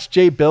 Don't watch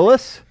Jay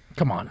Billis.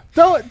 Come on.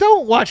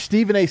 Don't watch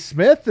Stephen A.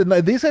 Smith and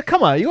these.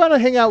 Come on, you want to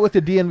hang out with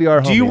the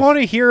DNVR homies. Do you want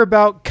to hear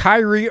about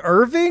Kyrie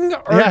Irving,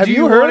 or have do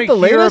you heard the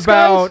latest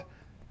about guys?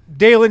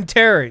 Dalen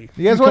Terry?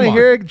 You guys want to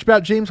hear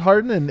about James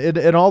Harden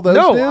and all those?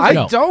 No, news?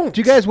 I don't. Do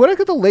you guys? What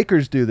did the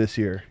Lakers do this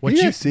year? What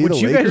you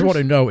guys want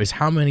to know is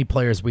how many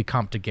players we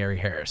comp to Gary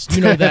Harris.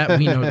 You know that.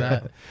 We know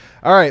that.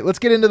 All right, let's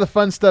get into the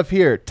fun stuff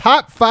here.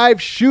 Top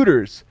 5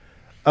 shooters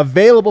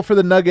available for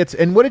the Nuggets.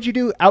 And what did you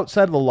do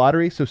outside of the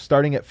lottery? So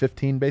starting at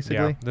 15, basically?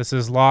 Yeah, this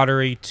is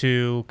lottery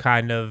to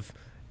kind of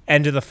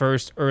end of the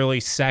first,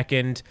 early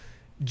second.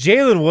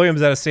 Jalen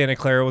Williams out of Santa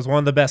Clara was one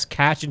of the best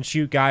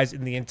catch-and-shoot guys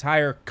in the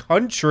entire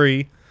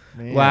country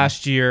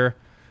last year.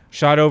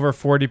 Shot over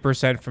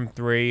 40% from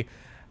 3.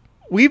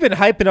 We've been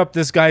hyping up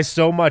this guy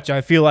so much,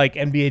 I feel like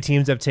NBA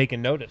teams have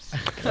taken notice.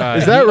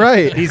 Is that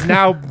right? He's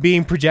now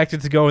being projected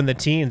to go in the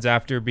teens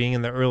after being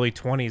in the early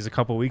 20s a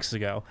couple weeks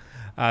ago.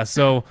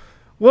 So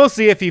we'll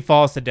see if he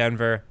falls to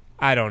Denver.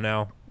 I don't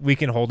know. We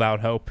can hold out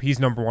hope. He's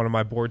number 1 on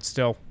my board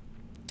still.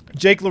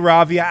 Jake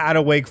LaRavia out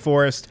of Wake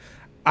Forest.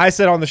 I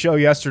said on the show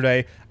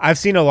yesterday, I've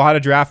seen a lot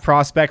of draft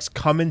prospects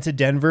come into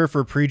Denver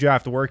for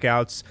pre-draft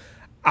workouts.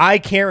 I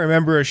can't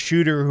remember a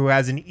shooter who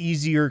has an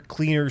easier,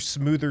 cleaner,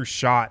 smoother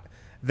shot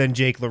than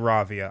Jake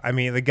LaRavia. I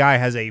mean, the guy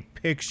has a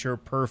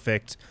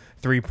picture-perfect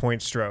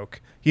three-point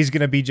stroke. He's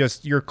going to be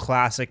just your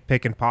classic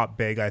pick-and-pop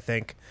big, I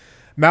think.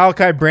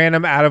 Malachi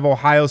Branham out of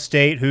Ohio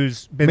State,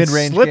 who's been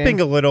Mid-range slipping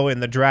game. a little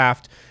in the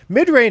draft.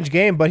 Mid-range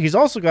game, but he's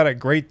also got a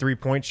great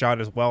three-point shot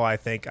as well, I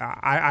think.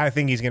 I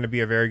think he's going to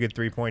be a very good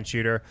three-point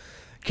shooter.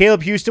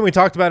 Caleb Houston, we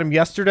talked about him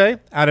yesterday,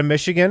 out of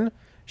Michigan,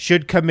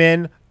 should come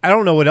in. I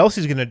don't know what else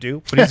he's going to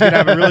do, but he's going to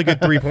have a really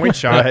good three-point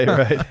shot.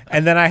 Right.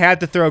 And then I had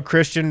to throw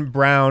Christian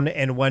Brown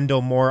and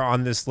Wendell Moore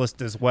on this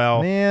list as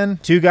well. Man.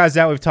 2 guys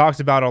that we've talked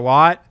about a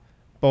lot.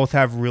 both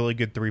have really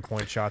good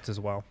 3-point shots as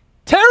well.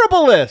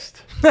 Terrible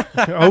list.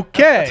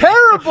 Okay.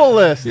 Terrible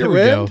list. Here we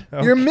go.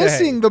 You're Okay.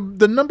 missing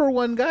the number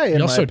one guy in You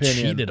my also opinion.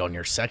 cheated on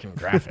your second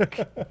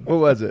graphic. What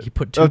was it? He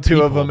put two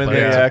two of people, them in but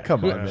there. it's Yeah, okay.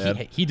 come on,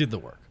 man. He did the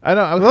work. I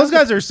know. Those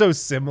guys are so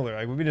similar.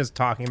 Like we've been just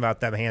talking about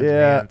them hand in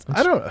Yeah, hand.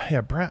 I don't.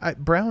 Yeah,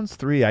 Brown's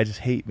 3. I just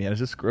hate, man. It's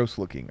just gross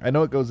looking. I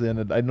know it goes in,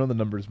 and I know the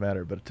numbers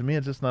matter, but to me,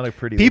 it's just not a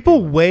pretty. People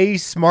looking one. way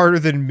smarter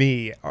than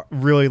me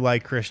really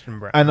like Christian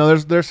Brown. I know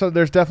there's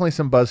definitely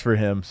some buzz for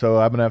him, so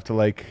I'm gonna have to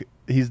like.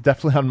 He's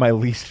definitely on my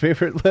least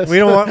favorite list.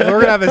 We're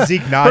gonna have a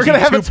Zeke Najee. We're gonna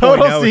have a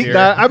total 2.0 Zeke. here.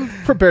 I'm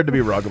prepared to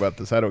be wrong about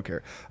this. I don't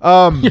care.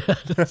 How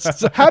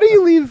do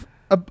you leave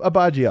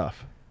Abaji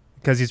off?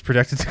 Because he's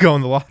projected to go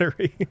in the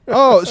lottery.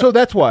 Oh, so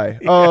that's why.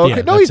 Oh, okay.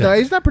 Yeah, No, that's he's it. not.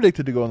 He's not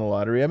predicted to go in the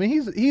lottery. I mean,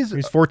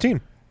 He's 14.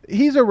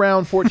 he's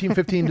around 14,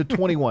 15 to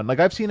 21. Like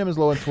I've seen him as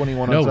low as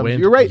 21 on No, some. Wind,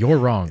 You're right. You're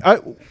wrong. I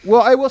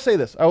will say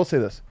this.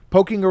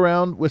 Poking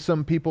around with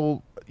some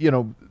people,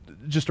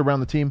 just around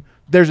the team,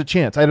 there's a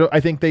chance. I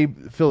think they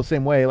feel the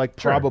same way. Like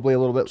Sure. probably a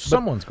little bit.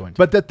 Someone's going to.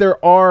 But that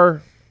there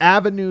are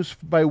avenues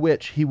by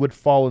which he would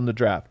fall in the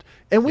draft,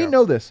 and we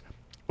know this.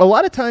 A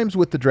lot of times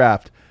with the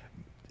draft,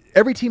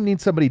 every team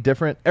needs somebody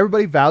different.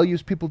 Everybody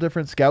values people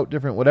different, scout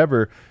different,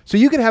 whatever. So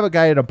you could have a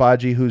guy in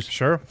Abaji whose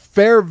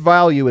fair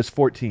value is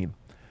 14,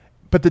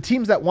 but the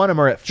teams that want him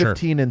are at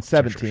 15 and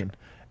 17,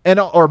 and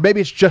or maybe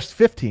it's just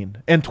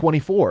 15 and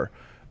 24.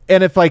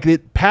 And if like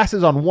it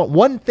passes on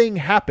one thing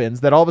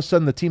happens that all of a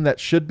sudden the team that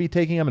should be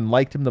taking him and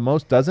liked him the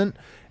most doesn't,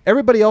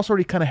 everybody else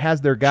already kind of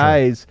has their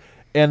guys.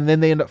 And then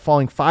they end up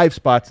falling 5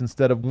 spots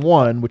instead of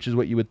 1, which is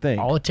what you would think.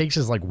 All it takes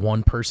is like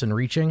one person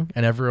reaching,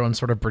 and everyone's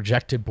sort of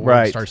projected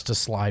board starts to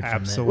slide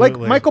Absolutely. from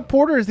there. Like Michael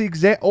Porter is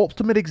the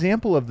ultimate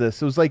example of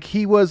this. It was like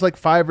he was like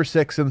 5 or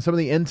 6, and some of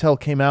the intel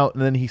came out,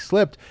 and then he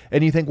slipped.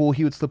 And you think, well,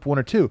 he would slip 1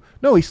 or 2.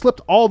 No, he slipped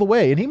all the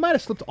way, and he might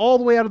have slipped all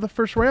the way out of the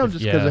first round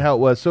just because of how it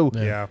was. So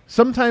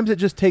sometimes it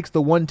just takes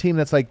the one team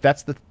that's like,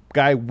 that's the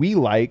guy we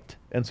liked,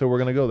 and so we're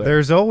gonna go there.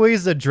 There's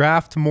always a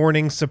draft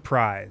morning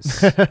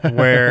surprise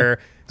where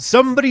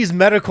somebody's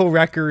medical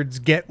records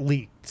get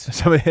leaked,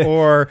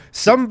 or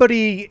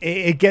somebody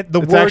get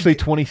the it's word. actually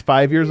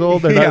 25 years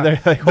old. They're not,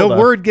 they're like, the hold on.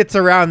 word gets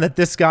around that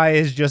this guy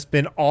has just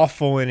been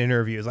awful in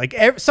interviews. Like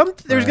there's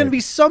going to be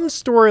some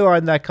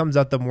storyline that comes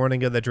out the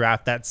morning of the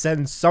draft that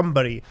sends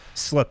somebody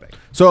slipping.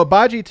 So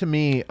Abaji, to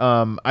me,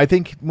 I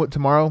think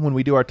tomorrow when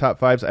we do our top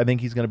 5s, I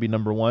think he's going to be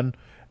number 1.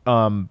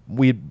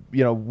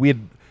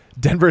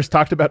 Denver's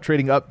talked about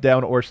trading up,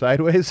 down, or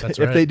sideways. That's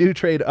if right. they do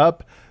trade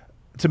up,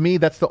 to me,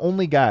 that's the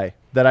only guy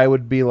that I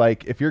would be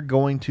like, if you're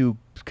going to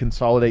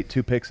consolidate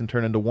 2 picks and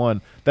turn into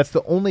 1, that's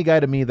the only guy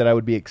to me that I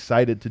would be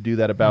excited to do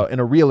that about in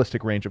a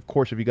realistic range. Of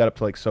course, if you got up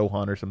to like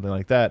Sohan or something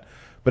like that.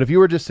 But if you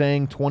were just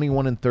saying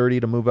 21 and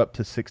 30 to move up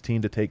to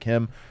 16 to take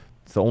him,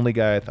 it's the only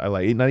guy I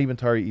like. Not even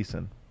Tari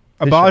Eason.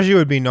 Abaji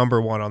would be number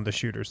 1 on the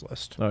shooters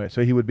list. All right,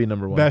 so he would be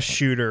number 1. Best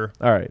shooter.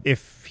 All right.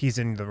 If he's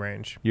in the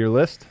range. Your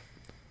list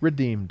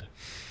redeemed.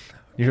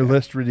 Your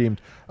list redeemed.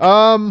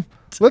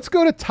 Let's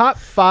go to top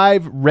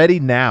 5 ready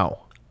now.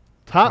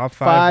 Top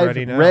 5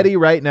 ready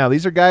right now.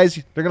 These are guys,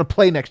 they're going to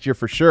play next year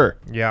for sure.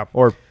 Yeah.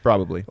 Or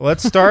probably.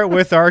 Let's start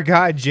with our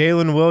guy,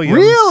 Jalen Williams.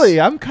 Really?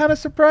 I'm kind of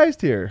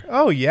surprised here.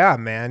 Oh, yeah,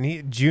 man.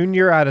 He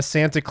junior out of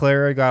Santa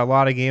Clara, got a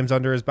lot of games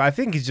under his, but I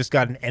think he's just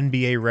got an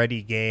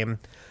NBA-ready game.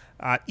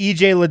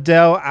 E.J.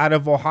 Liddell out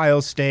of Ohio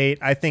State.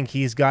 I think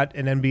he's got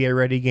an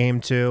NBA-ready game,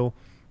 too.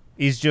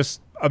 He's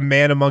just a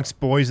man amongst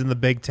boys in the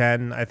Big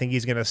Ten. I think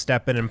he's going to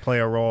step in and play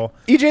a role.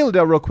 E.J.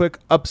 Liddell, real quick,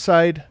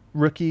 upside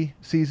rookie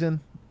season.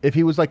 If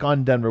he was like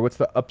on Denver, what's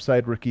the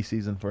upside rookie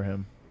season for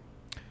him?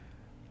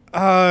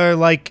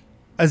 Like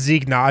a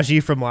Zeke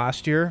Najee from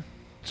last year.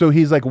 So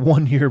he's like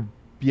 1 year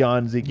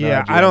beyond Zeke Najee.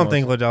 Yeah, I don't almost.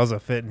 think Liddell's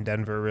a fit in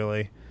Denver,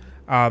 really.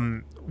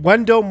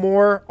 Wendell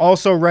Moore,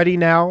 also ready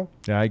now.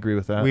 Yeah, I agree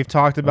with that. We've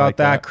talked I about like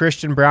that.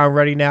 Christian Brown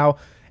ready now.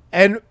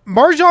 And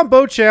Marjon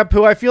Beauchamp,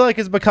 who I feel like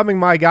is becoming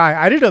my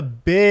guy. I did a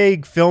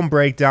big film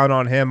breakdown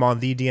on him on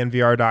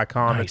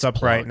thednvr.com. Nice It's up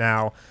plug. right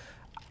now.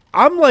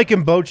 I'm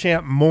liking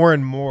Beauchamp more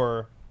and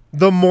more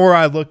the more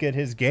I look at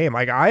his game.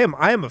 Like I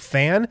am a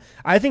fan.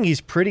 I think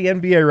he's pretty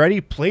NBA ready.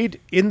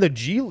 Played in the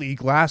G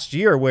League last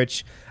year,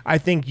 which I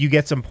think you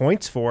get some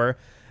points for.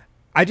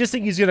 I just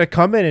think he's going to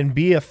come in and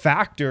be a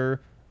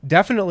factor,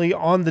 definitely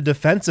on the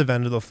defensive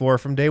end of the floor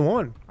from day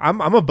one.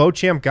 I'm a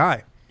Beauchamp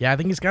guy. Yeah, I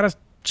think he's got a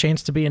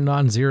chance to be a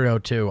non-zero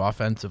too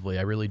offensively.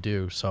 I really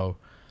do. So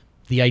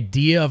the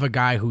idea of a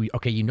guy who,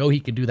 okay, he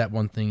can do that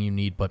one thing you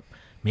need, but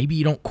maybe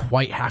you don't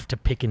quite have to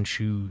pick and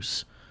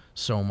choose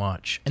so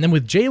much. And then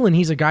with Jalen,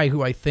 he's a guy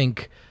who I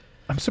think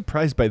I'm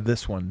surprised by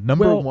this one.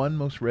 Number 1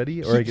 most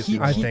ready? Or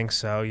I think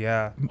so,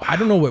 yeah. I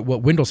don't know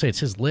what Wendell said. It's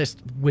his list.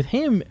 With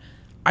him,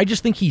 I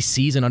just think he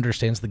sees and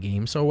understands the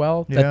game so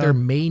well that there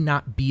may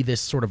not be this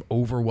sort of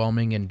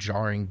overwhelming and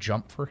jarring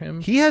jump for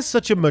him. He has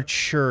such a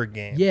mature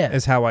game,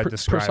 is how I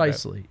describe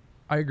precisely. it.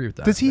 I agree with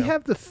that. Does he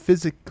have the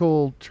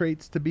physical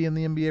traits to be in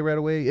the NBA right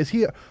away? Is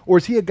he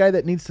a guy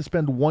that needs to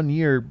spend 1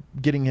 year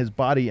getting his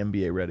body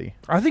NBA ready?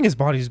 I think his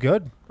body's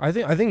good. I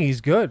think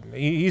he's good.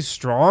 He's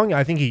strong.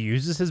 I think he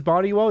uses his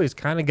body well. He's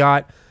kind of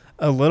got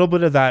a little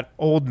bit of that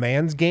old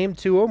man's game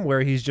to him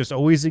where he's just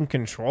always in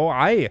control.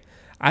 I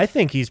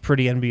think he's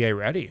pretty NBA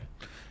ready.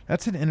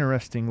 That's an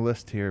interesting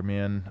list here,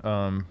 man,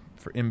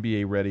 for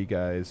NBA ready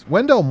guys.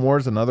 Wendell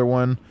Moore's another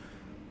one.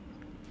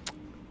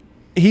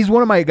 He's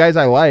one of my guys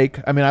I like.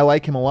 I mean, I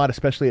like him a lot,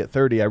 especially at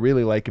 30. I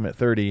really like him at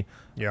 30.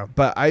 Yeah.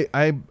 But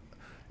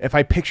if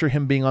I picture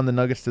him being on the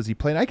Nuggets, does he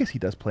play? And I guess he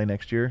does play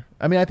next year.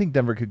 I mean, I think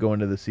Denver could go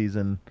into the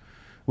season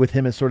with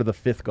him as sort of the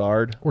fifth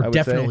guard. Or I would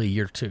definitely say.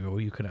 year 2.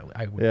 You could.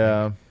 I would.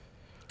 Yeah.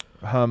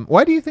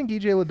 Why do you think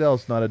EJ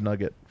Liddell's not a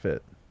Nugget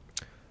fit?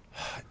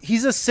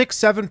 He's a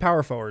 6'7"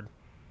 power forward.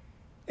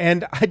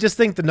 And I just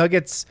think the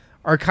Nuggets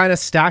are kind of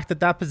stacked at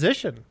that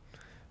position.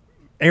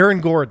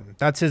 Aaron Gordon,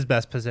 that's his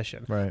best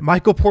position. Right.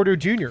 Michael Porter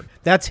Jr.,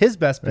 that's his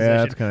best position. Yeah,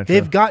 that's kinda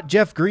They've true. got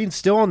Jeff Green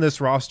still on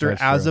this roster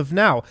That's as true. of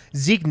now.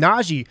 Zeke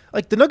Naji,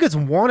 like the Nuggets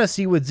want to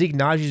see what Zeke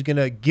Naji is going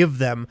to give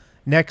them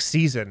next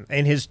season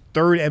in his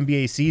third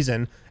NBA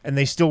season, and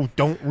they still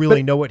don't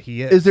really know what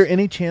he is. Is there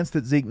any chance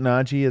that Zeke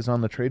Naji is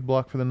on the trade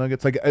block for the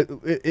Nuggets? Like,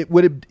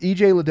 would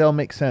EJ Liddell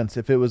make sense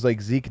if it was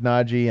like Zeke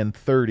Naji and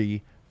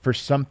 30 for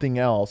something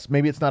else?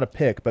 Maybe it's not a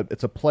pick, but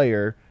it's a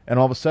player, and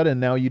all of a sudden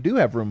now you do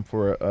have room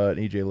for an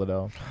EJ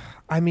Liddell.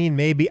 I mean,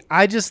 maybe.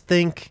 I just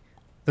think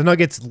the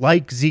Nuggets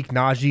like Zeke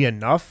Naji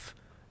enough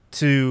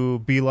to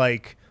be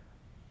like,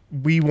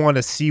 we want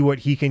to see what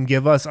he can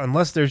give us,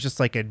 unless there's just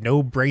like a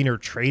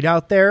no-brainer trade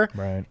out there.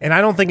 Right. And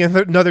I don't think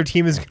another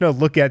team is going to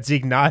look at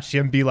Zeke Naji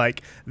and be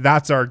like,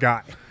 that's our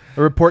guy.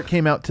 A report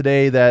came out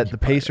today that the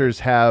Pacers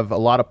have a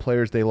lot of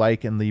players they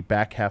like in the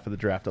back half of the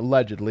draft.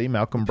 Allegedly,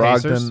 Malcolm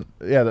Pacers?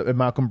 Brogdon.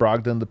 Malcolm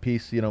Brogdon, the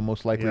piece,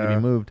 most likely to Yeah. be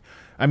moved.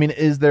 I mean,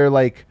 is there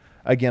like,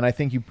 again, I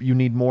think you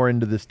need more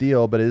into this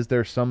deal, but is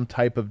there some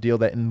type of deal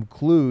that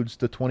includes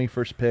the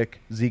 21st pick,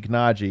 Zeke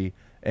Naji,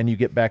 and you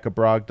get back a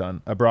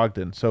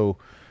Brogdon? So,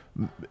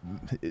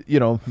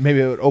 maybe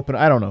it would open.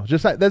 I don't know.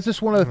 That's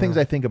just one of the things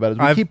I think about. Is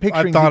we keep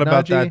picturing. I've thought Zeke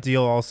about Naji. that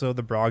deal also,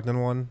 the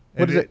Brogdon one.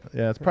 What is it?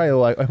 Yeah, it's probably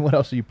like. What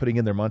else are you putting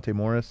in there? Monte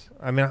Morris.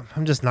 I mean,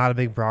 I'm just not a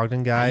big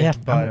Brogdon guy. Yeah,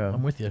 but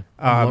I'm with you.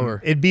 I'm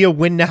lower. it'd be a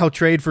win now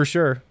trade for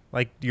sure.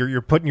 Like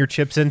you're putting your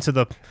chips into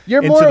the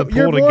You're into more- the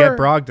you're pool to more- get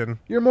Brogdon.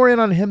 You're more in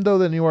on him though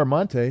than you are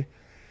Monte.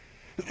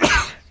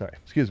 Sorry,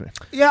 excuse me.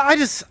 Yeah,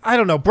 I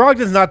don't know.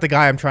 Brogdon's not the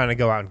guy I'm trying to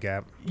go out and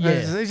get. Yeah.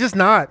 It's just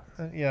not.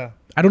 Yeah.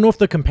 I don't know if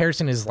the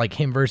comparison is like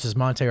him versus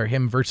Monte or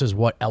him versus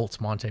what else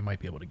Monte might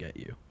be able to get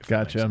you. if that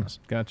makes sense.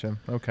 Gotcha.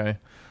 Okay.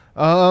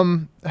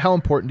 How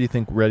important do you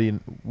think ready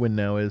win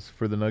now is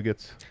for the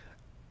Nuggets?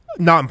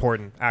 Not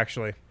important,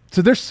 actually.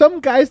 So there's some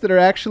guys that are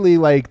actually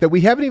like that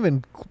we haven't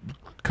even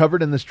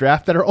covered in this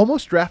draft that are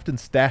almost draft and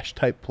stash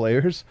type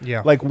players.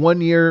 Yeah. Like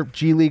 1 year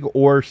G League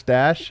or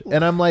stash.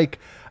 And I'm like,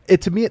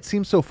 to me it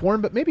seems so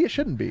foreign, but maybe it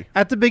shouldn't be.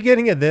 At the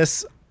beginning of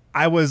this,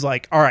 I was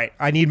like, all right,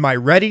 I need my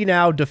ready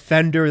now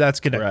defender that's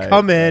going Right, to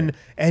come in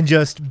and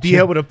just be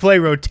able to play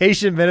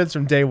rotation minutes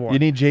from day one. You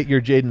need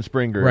your Jaden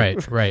Springer. Right.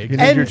 You need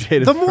and your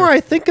Jaden the more I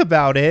think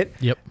about it,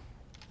 Yep.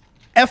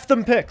 F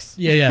them picks.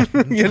 Yeah.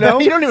 You know?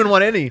 you don't even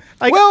want any.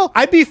 Like, Well,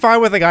 I'd be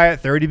fine with a guy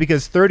at 30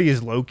 because 30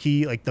 is low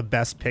key like the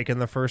best pick in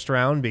the first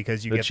round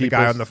because you The get the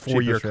guy on the cheapest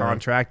 4-year round.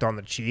 contract on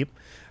the cheap.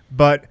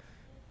 But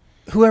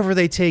whoever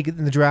they take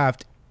in the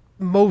draft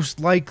most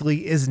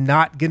likely is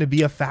not going to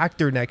be a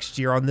factor next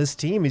year on this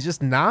team. He's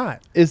just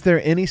not, is there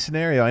any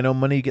scenario? I know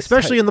money gets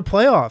especially in the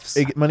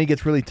playoffs. money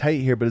gets really tight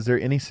here, but is there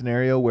any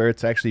scenario where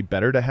it's actually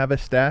better to have a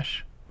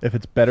stash? If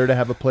it's better to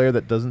have a player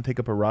that doesn't take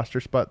up a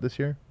roster spot this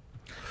year?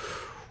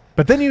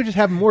 But then you just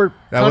have more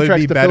That would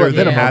contracts be to better fill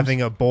than at minimums.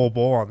 having a bull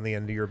on the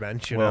end of your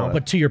bench. You know,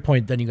 But to your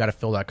point, then you got to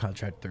fill that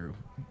contract through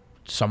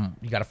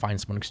you got to find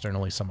someone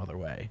externally some other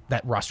way.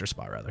 That roster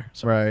spot rather.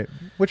 So Right.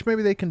 Which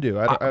maybe they can do.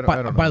 I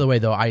don't know. By the way,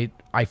 though, I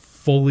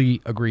fully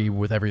agree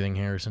with everything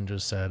Harrison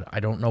just said. I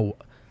don't know.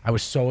 I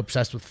was so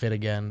obsessed with fit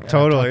again.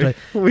 totally.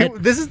 And,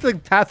 This is the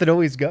path it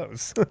always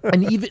goes.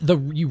 and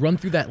even you run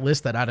through that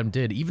list that Adam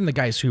did. Even the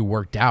guys who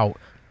worked out,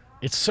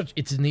 it's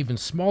an even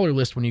smaller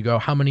list when you go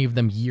how many of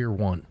them year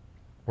one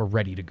were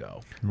ready to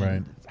go. Right.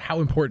 And how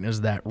important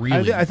is that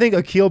really? I think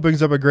Akil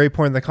brings up a great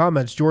point in the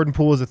comments. Jordan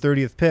Poole is the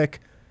 30th pick.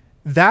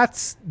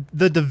 That's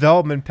the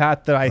development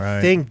path that I Right.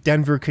 think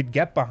Denver could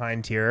get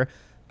behind here.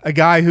 A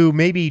guy who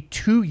maybe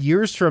 2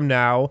 years from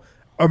now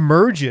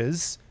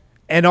emerges,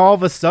 and all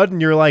of a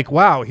sudden you're like,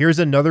 wow, here's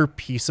another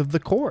piece of the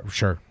core.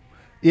 Sure.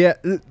 Yeah.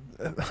 We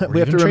have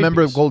even to trade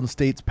remember piece. Golden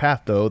State's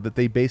path, though, that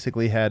they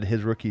basically had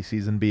his rookie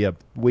season be a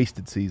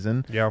wasted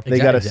season. Yeah. They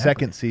got a Exactly.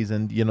 second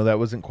season. That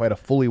wasn't quite a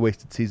fully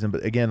wasted season.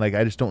 But again, like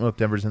I just don't know if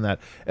Denver's in that.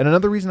 And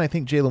another reason I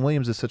think Jalen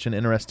Williams is such an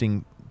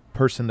interesting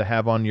person to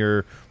have on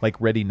your like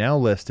ready now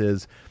list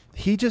is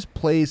he just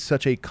plays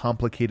such a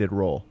complicated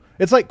role.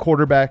 It's like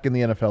quarterback in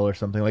the NFL or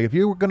something. Like if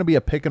you were going to be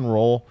a pick and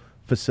roll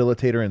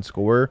facilitator and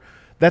scorer,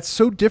 that's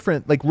so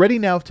different. Like ready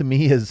now to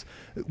me is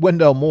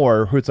Wendell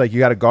Moore, who it's like you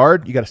got to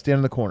guard, you got to stand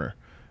in the corner.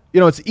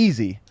 it's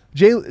easy.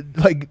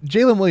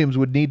 Jalen Williams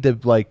would need to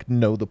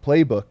know the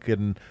playbook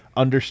and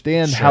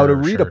understand how to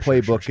read a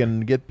playbook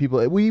and get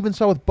people. We even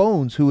saw with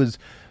Bones, who was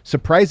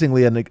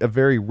surprisingly a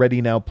very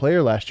ready now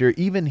player last year.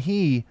 Even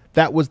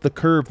that was the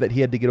curve that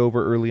he had to get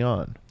over early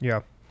on.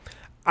 Yeah.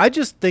 I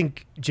just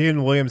think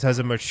Jalen Williams has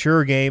a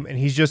mature game, and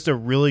he's just a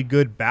really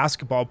good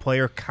basketball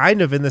player,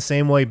 kind of in the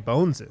same way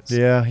Bones is.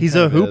 Yeah, he's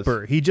a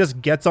hooper. He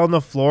just gets on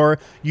the floor.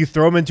 You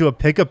throw him into a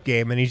pickup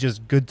game, and he's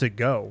just good to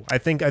go. I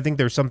think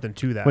there's something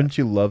to that. Wouldn't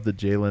you love the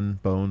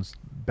Jalen Bones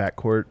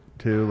backcourt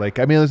too?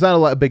 There's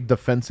not a big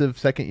defensive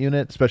second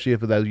unit, especially if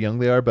how young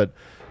they are. But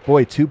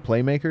boy, 2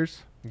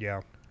 playmakers.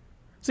 Yeah.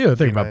 See, the other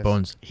thing about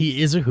Bones,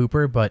 he is a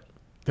hooper, but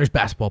there's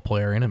basketball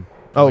player in him.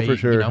 For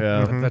sure.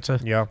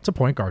 Yeah. It's a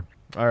point guard.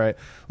 All right,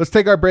 let's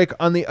take our break.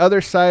 On the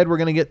other side, we're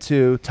going to get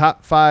to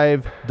top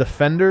 5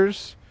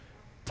 defenders,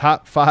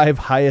 top 5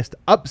 highest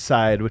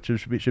upside, which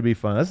should be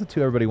fun. That's the 2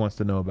 everybody wants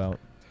to know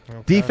about.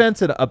 Okay.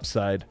 Defense and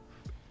upside.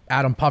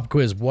 Adam, pop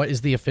quiz. What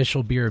is the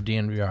official beer of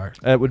DNVR?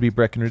 That would be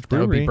Breckenridge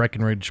Brewery. That would be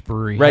Breckenridge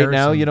Brewery. Right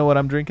now, you know what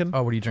I'm drinking?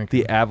 Oh, what are you drinking?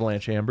 The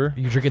Avalanche Amber.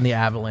 You're drinking the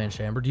Avalanche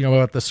Amber. Do you know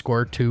about the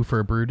score 2 for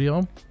a brew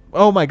deal?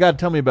 Oh, my God.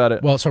 Tell me about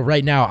it. Well, so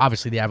right now,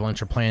 obviously, the Avalanche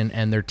are playing,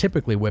 and they're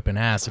typically whipping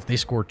ass. If they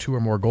score 2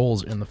 or more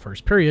goals in the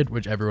first period,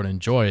 which everyone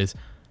enjoys,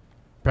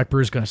 Breck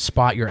Brewer's going to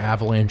spot your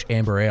Avalanche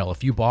Amber Ale.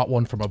 If you bought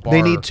one from a bar...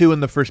 They need 2 in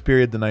the first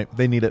period tonight.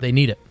 They need it. They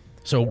need it.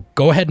 So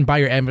go ahead and buy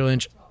your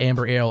Avalanche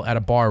Amber Ale at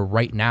a bar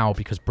right now,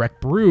 because Breck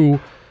Brew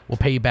will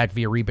pay you back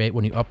via rebate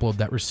when you upload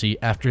that receipt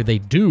after they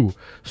do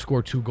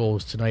score 2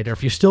 goals tonight. Or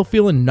if you're still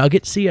feeling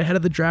nuggetsy ahead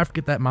of the draft,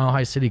 get that Mile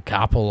High City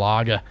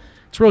Capolaga.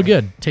 It's real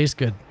good. Tastes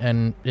good.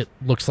 And it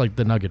looks like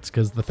the Nuggets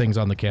because the thing's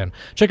on the can.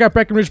 Check out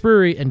Breckenridge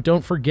Brewery. And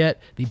don't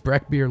forget the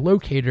Breck Beer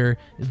Locator,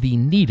 the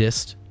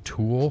neatest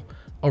tool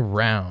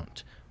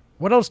around.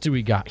 What else do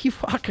we got?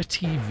 Iwaka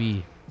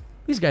TV.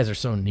 These guys are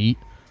so neat.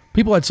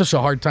 People had such a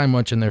hard time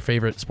watching their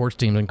favorite sports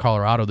teams in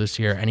Colorado this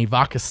year. And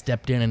Iwaka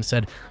stepped in and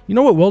said, you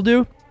know what we'll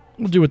do?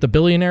 We'll do what the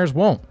billionaires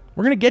won't.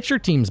 We're going to get your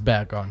teams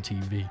back on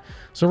TV.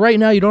 So right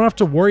now, you don't have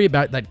to worry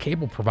about that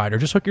cable provider.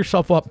 Just hook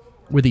yourself up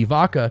with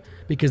Iwaka,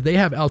 because they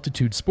have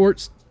Altitude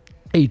Sports,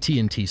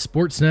 AT&T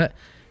Sportsnet,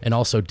 and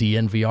also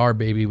DNVR,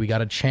 baby. We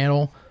got a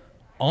channel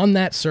on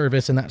that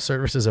service, and that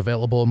service is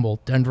available in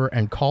both Denver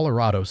and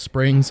Colorado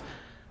Springs.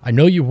 I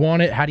know you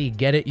want it. How do you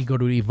get it? You go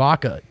to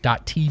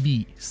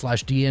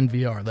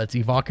Iwaka.tv/DNVR. That's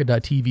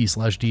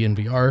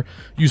Iwaka.tv/DNVR.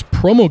 Use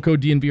promo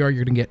code DNVR.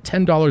 You're going to get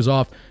 $10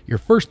 off your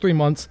first 3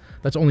 months.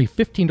 That's only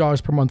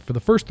 $15 per month for the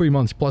first 3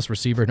 months, plus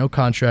receiver. No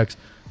contracts,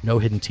 no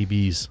hidden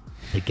TVs.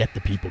 They get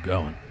the people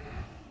going.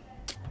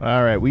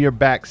 All right, we are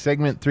back.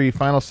 Segment 3,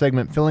 final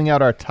segment, filling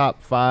out our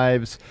top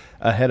 5s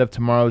ahead of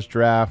tomorrow's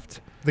draft.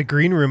 The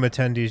green room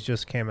attendees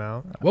just came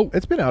out. Whoa,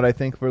 it's been out, I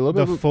think, for a little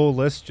bit. The full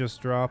list just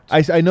dropped.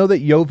 I know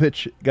that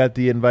Jovic got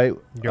the invite.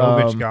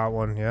 Jovic got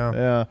one, yeah.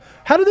 Yeah.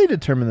 How do they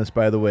determine this,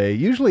 by the way?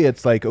 Usually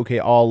it's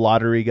all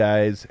lottery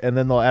guys, and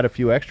then they'll add a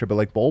few extra.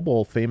 But Bol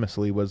Bol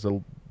famously was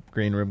a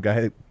green room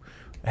guy.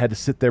 Had to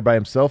sit there by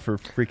himself for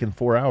freaking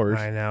 4 hours.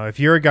 I know. If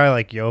you're a guy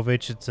like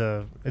Jovic, it's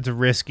a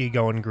risky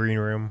going green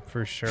room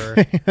for sure.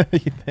 You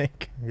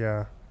think?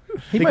 Yeah.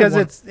 Because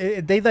I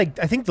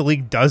think the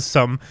league does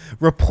some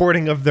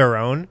reporting of their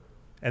own,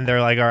 and they're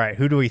like, all right,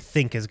 who do we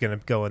think is going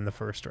to go in the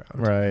first round?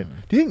 Right.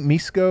 Do you think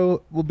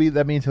Misko will be?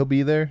 That means he'll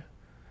be there.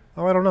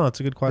 Oh, I don't know.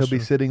 It's a good question. He'll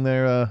be sitting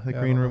there, the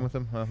green room with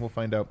him. We'll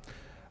find out.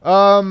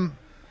 All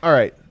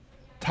right.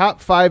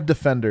 Top 5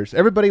 defenders.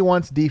 Everybody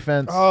wants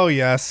defense. Oh,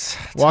 yes.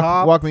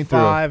 Walk me through.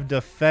 Top 5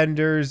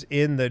 defenders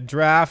in the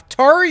draft.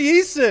 Tari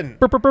Eason.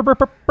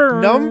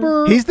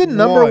 He's the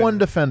number 1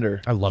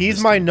 defender. I love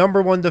He's my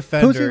number 1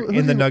 defender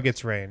in the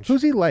Nuggets range.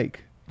 Who's he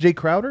like? Jay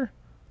Crowder?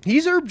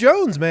 He's Herb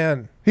Jones,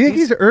 man.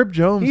 He's Herb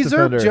Jones He's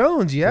defender. Herb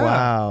Jones, yeah.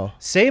 Wow.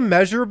 Same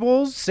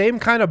measurables, same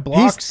kind of block,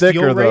 He's thicker,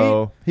 steal rate.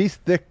 though. He's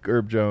thick,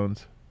 Herb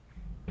Jones.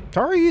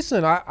 Tari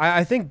Eason,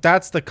 I think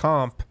that's the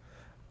comp.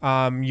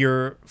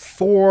 Your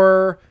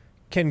 4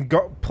 can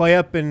play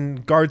up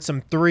and guard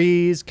some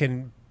 3s,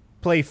 can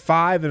play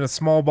 5 in a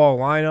small ball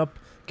lineup,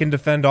 can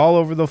defend all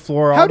over the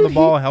floor, on the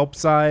ball, help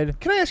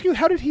side. Can I ask you,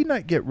 how did he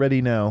not get ready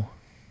now?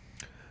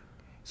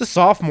 He's a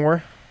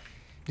sophomore.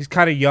 He's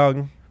kind of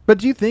young. But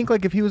do you think,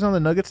 if he was on the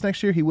Nuggets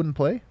next year, he wouldn't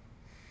play?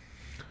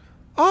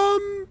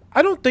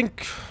 I don't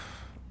think...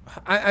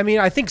 I mean,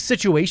 I think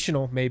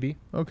situational, maybe.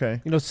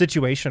 Okay.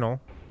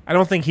 Situational. I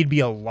don't think he'd be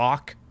a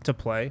lock to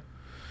play.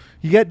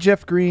 You got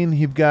Jeff Green.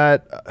 You've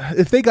got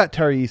if they got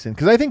Tari Eason,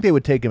 because I think they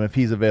would take him if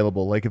he's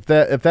available. If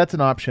that's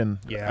an option,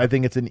 yeah. I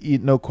think it's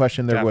no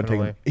question they're going to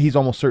take him. He's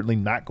almost certainly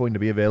not going to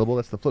be available.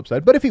 That's the flip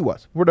side. But if he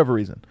was, for whatever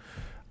reason,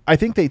 I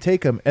think they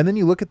take him. And then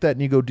you look at that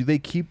and you go, do they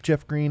keep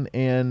Jeff Green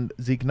and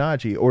Zeke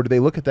Naji, or do they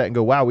look at that and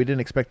go, wow, we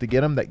didn't expect to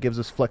get him. That gives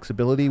us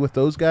flexibility with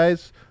those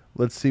guys.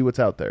 Let's see what's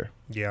out there.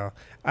 Yeah,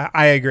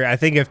 I agree. I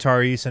think if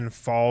Tari Eason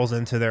falls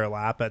into their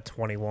lap at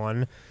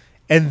 21,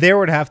 and there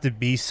would have to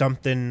be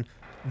something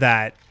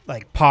that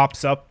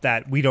pops up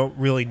that we don't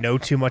really know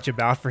too much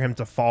about for him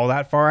to fall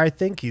that far. I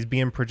think he's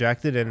being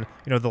projected in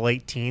the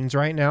late teens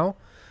right now,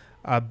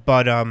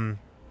 but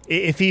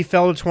if he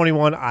fell to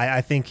 21,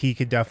 I think he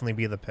could definitely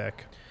be the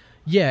pick.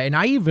 Yeah, and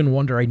I even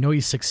wonder, I know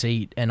he's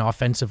 6'8", and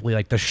offensively,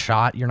 like the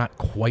shot, you're not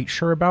quite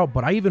sure about,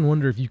 but I even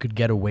wonder if you could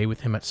get away with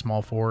him at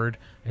small forward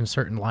in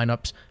certain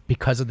lineups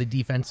because of the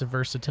defensive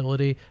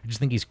versatility. I just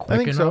think he's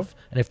quick enough. So.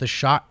 And if the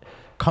shot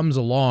comes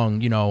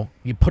along, you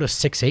put a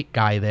 6'8"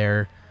 guy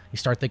there, you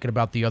start thinking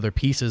about the other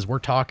pieces. We're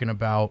talking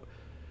about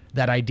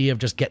that idea of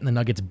just getting the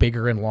Nuggets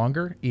bigger and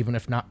longer, even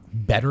if not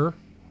better,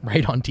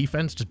 right, on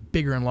defense, just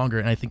bigger and longer,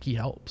 and I think he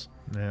helps.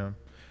 Yeah.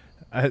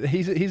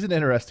 He's an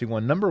interesting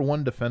one. Number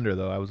 1 defender,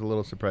 though. I was a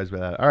little surprised by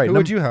that. All right, who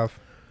would you have?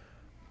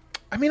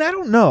 I mean, I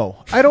don't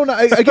know. Again,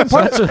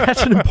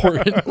 that's an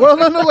important. Well,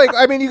 no.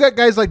 You got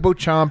guys like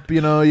Beauchamp. You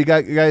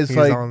got guys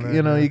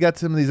you got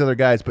some of these other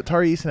guys. But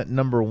Tari Eason at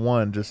number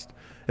 1, just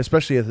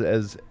especially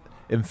as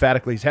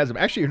emphatically has him.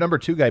 Actually, your number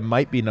 2 guy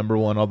might be number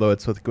 1, although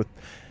it's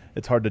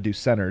it's hard to do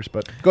centers.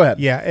 But go ahead.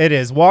 Yeah, it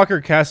is. Walker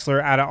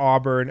Kessler out of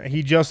Auburn.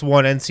 He just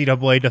won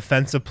NCAA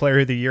Defensive Player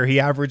of the Year. He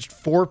averaged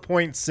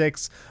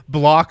 4.6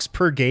 blocks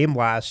per game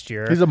last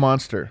year. He's a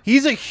monster.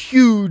 He's a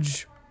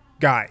huge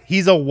guy.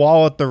 He's a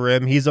wall at the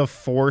rim. He's a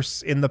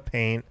force in the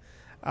paint.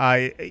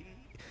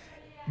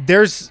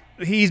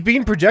 He's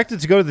being projected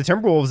to go to the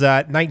Timberwolves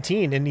at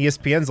 19 in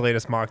ESPN's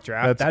latest mock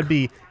draft. That'd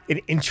be an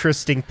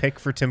interesting pick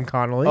for Tim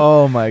Connolly.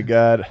 Oh my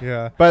God!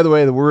 Yeah. By the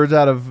way, the words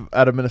out of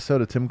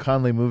Minnesota, Tim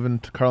Connolly moving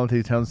to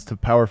Karl-Anthony Towns to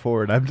power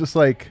forward. I'm just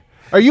like,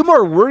 are you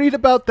more worried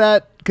about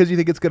that because you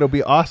think it's going to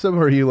be awesome,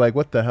 or are you like,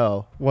 what the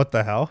hell? What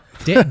the hell?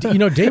 Dame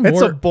Moore.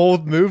 It's a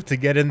bold move to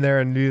get in there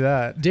and do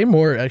that. Dame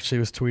Moore actually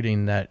was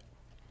tweeting that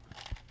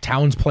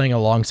Towns playing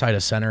alongside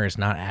a center is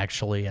not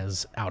actually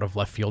as out of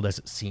left field as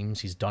it seems.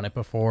 He's done it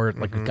before,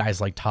 like with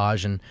guys like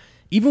Taj, and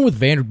even with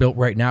Vanderbilt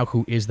right now,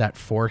 who is that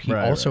for? He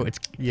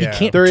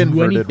can't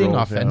do anything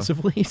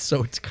offensively,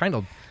 so it's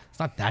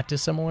not that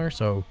dissimilar.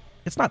 So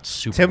it's not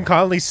super. Tim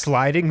Connolly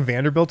sliding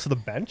Vanderbilt to the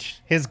bench,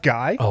 his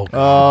guy.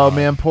 Oh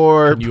man,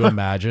 poor. Can you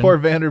imagine? Poor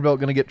Vanderbilt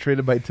going to get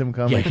traded by Tim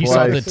Connolly. Yeah, he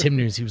saw the Tim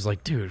news. He was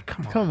like, dude,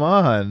 come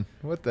on,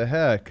 what the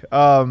heck?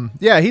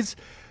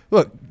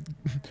 Look.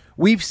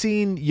 We've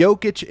seen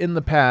Jokic in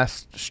the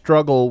past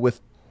struggle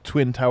with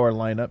twin tower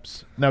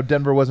lineups. Now,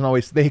 Denver wasn't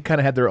always – they kind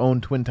of had their own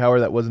twin tower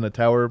that wasn't a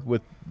tower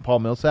with Paul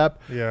Millsap.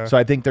 Yeah. So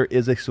I think there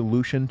is a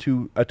solution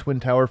to a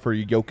twin tower for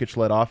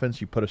Jokic-led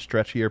offense. You put a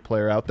stretchier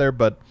player out there.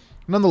 But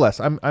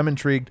nonetheless, I'm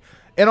intrigued.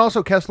 And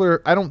also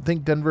Kessler, I don't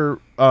think Denver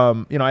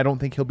I don't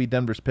think he'll be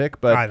Denver's pick.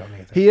 But I don't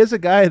either. He is a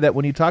guy that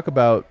when you talk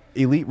about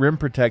elite rim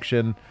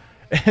protection,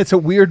 it's a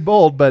weird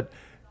bold. But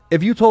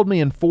if you told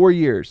me in 4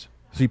 years –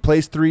 so he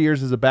plays 3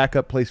 years as a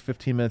backup, plays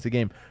 15 minutes a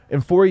game. In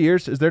 4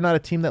 years, is there not a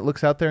team that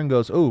looks out there and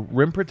goes, "Oh,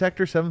 rim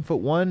protector,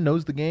 7'1",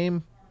 knows the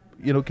game,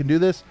 can do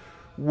this"?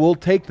 We'll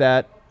take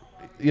that.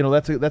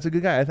 That's a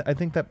good guy. I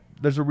think that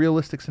there's a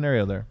realistic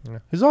scenario there. Yeah.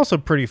 He's also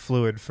pretty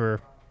fluid for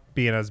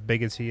being as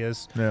big as he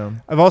is. Yeah.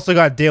 I've also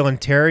got Dalen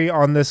Terry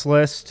on this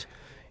list.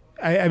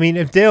 I mean,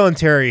 if Dalen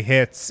Terry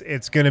hits,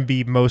 it's going to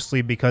be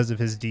mostly because of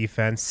his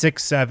defense.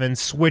 6'7",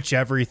 switch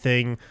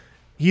everything.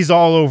 He's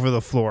all over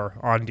the floor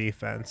on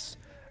defense.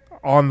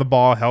 On the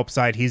ball, help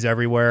side, he's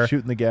everywhere.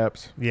 Shooting the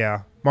gaps.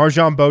 Yeah.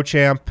 Marjon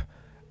Beauchamp,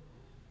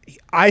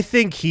 I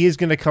think he is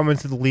going to come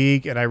into the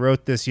league, and I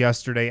wrote this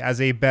yesterday, as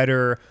a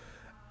better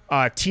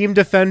team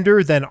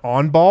defender than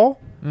on ball.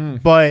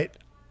 But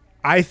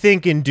I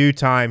think in due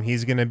time,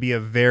 he's going to be a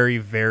very,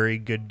 very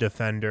good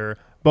defender,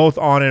 both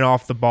on and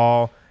off the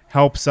ball.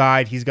 Help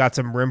side, he's got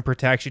some rim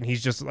protection.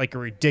 He's just like a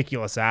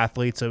ridiculous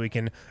athlete, so he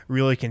can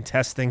really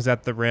contest things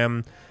at the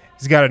rim.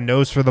 He's got a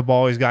nose for the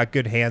ball. He's got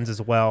good hands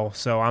as well.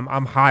 So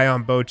I'm high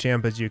on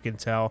Beauchamp, as you can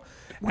tell.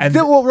 And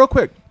well, real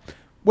quick,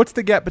 what's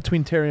the gap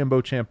between Terry and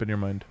Beauchamp in your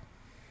mind?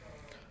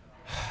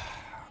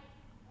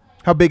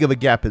 How big of a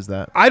gap is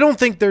that? I don't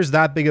think there's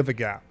that big of a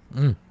gap.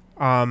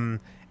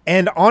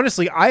 And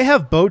honestly, I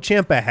have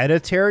Beauchamp ahead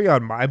of Terry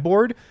on my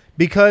board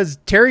because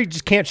Terry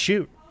just can't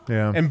shoot.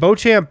 Yeah. And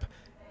Beauchamp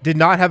did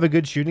not have a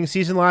good shooting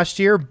season last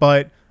year,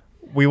 but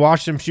we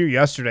watched him shoot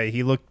yesterday.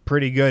 He looked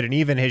pretty good, and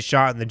even his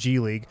shot in the G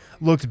League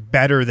looked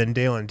better than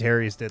Dalen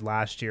Terry's did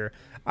last year.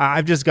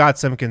 I've just got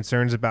some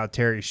concerns about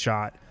Terry's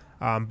shot.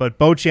 But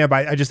Beauchamp,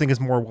 I just think is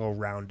more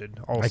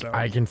well-rounded also.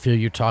 I can feel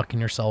you talking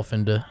yourself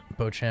into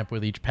Beauchamp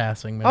with each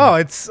passing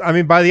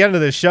minute. By the end of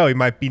this show, he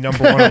might be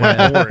number 1 on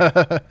my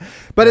board.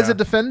 But as a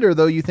defender,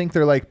 though, you think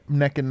they're like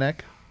neck and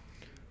neck?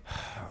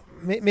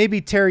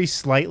 Maybe Terry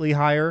slightly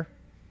higher,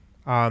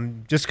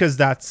 just because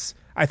that's,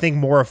 I think,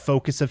 more a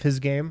focus of his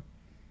game.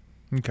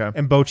 Okay.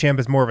 And Beauchamp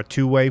is more of a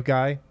two-way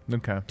guy.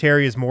 Okay.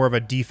 Terry is more of a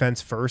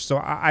defense first,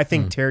 so I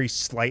think Terry's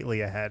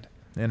slightly ahead.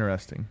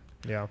 Interesting.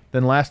 Yeah.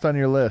 Then last on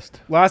your list.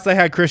 Last I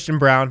had Christian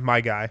Brown,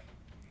 my guy.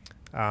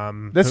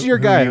 This is your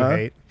guy, huh?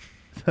 Hate.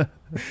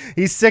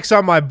 He's 6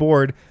 on my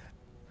board.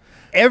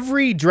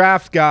 Every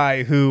draft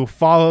guy who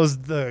follows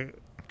the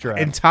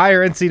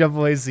entire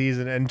NCAA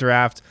season and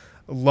draft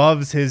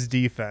loves his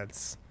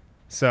defense.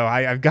 So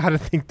I've got to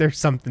think there's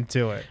something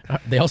to it.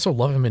 They also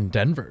love him in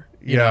Denver.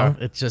 You know,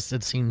 it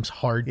seems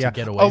hard to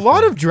get away. A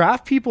lot of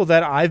draft people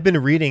that I've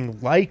been reading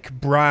like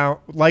Brown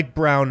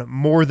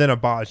more than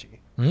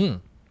Abaji.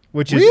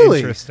 which is Really?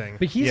 interesting.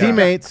 But he's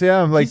Teammates,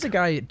 yeah. Like, he's a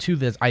guy too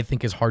that I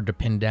think is hard to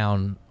pin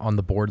down on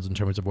the boards in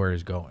terms of where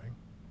he's going.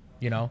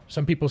 You know,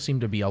 some people seem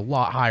to be a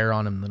lot higher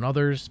on him than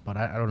others, but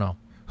I don't know.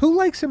 who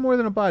likes him more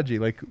than Abaji?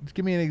 Like,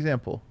 give me an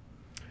example.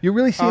 You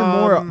really see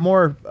him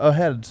more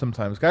ahead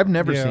sometimes. I've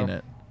never seen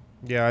it.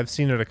 Yeah, I've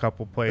seen it a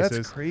couple places.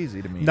 That's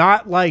crazy to me.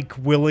 Not like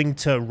willing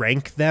to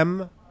rank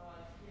them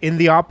in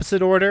the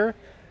opposite order,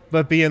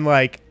 but being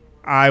like,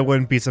 I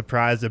wouldn't be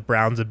surprised if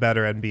Brown's a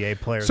better NBA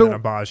player than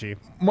Abaji.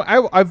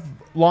 I've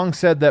long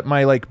said that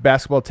my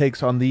basketball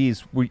takes on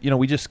these.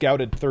 We just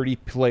scouted 30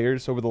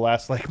 players over the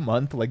last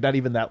month, not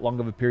even that long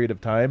of a period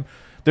of time.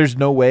 There's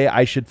no way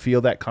I should feel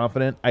that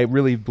confident. I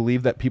really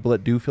believe that people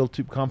that do feel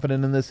too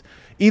confident in this,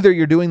 either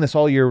you're doing this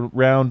all year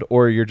round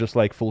or you're just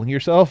fooling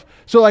yourself.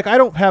 So I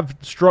don't have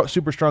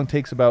super strong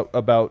takes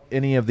about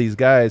any of these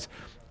guys.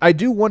 I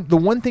do want the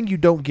one thing you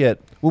don't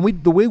get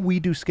the way we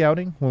do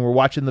scouting, when we're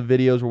watching the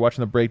videos, we're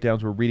watching the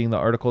breakdowns, we're reading the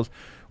articles,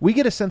 we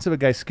get a sense of a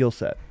guy's skill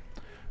set.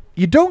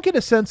 You don't get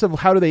a sense of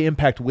how do they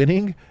impact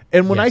winning.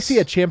 And when I see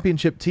a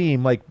championship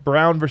team like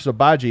Brown versus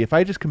Abaji, if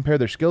I just compare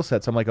their skill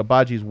sets, I'm like,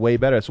 Abaji's way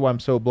better. That's why I'm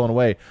so blown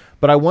away.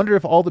 But I wonder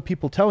if all the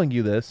people telling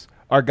you this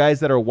are guys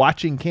that are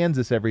watching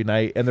Kansas every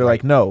night, and they're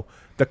like, no,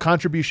 the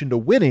contribution to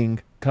winning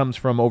comes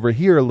from over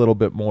here a little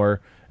bit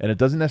more, and it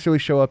doesn't necessarily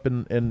show up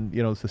in the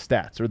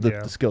stats or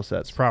the skill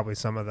sets. It's probably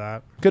some of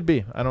that. Could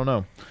be. I don't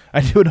know. I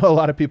do know a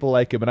lot of people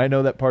like him, and I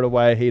know that part of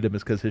why I hate him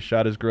is because his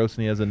shot is gross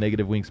and he has a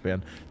negative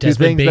wingspan.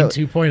 Desmond Bane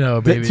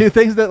 2.0, baby. Two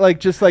things that I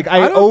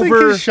don't think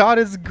his shot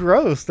is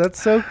gross.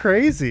 That's so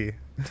crazy.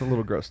 It's a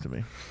little gross to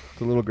me.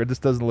 It's a little gross. This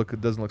doesn't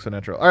look so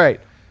natural. All right,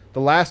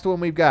 the last one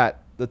we've got,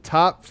 the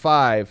top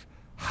 5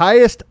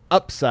 highest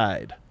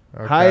upside.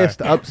 Okay.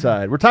 Highest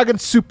upside. We're talking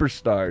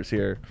superstars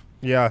here.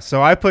 Yeah,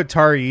 so I put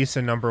Tari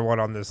Eason number 1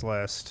 on this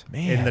list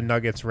in the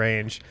Nuggets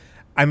range.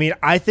 I mean,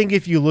 I think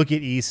if you look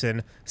at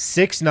Eason,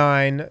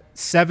 6'9",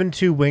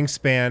 7'2"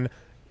 wingspan,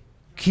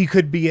 he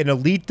could be an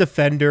elite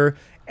defender,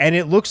 and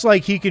it looks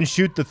like he can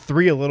shoot the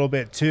 3 a little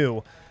bit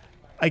too.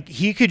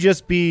 He could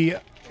just be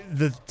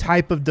the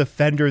type of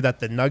defender that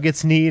the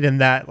Nuggets need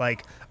and that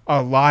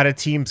a lot of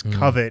teams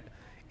covet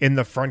in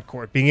the front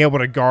court. Being able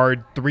to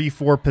guard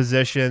 3-4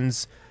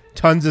 positions,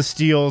 tons of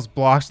steals,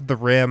 blocks at the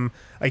rim.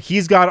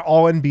 He's got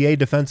all NBA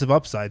defensive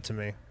upside to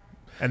me.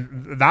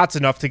 And that's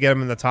enough to get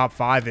him in the top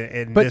 5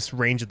 in this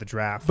range of the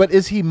draft. But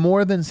is he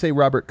more than, say,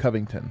 Robert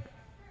Covington?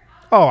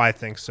 Oh, I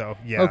think so.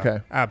 Yeah.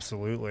 Okay.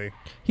 Absolutely.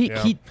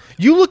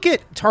 You look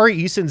at Tari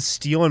Eason's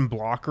steal and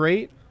block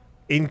rate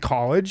in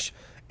college,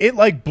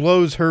 it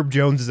blows Herb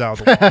Jones's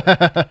out of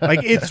the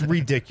water. It's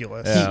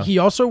ridiculous. Yeah. He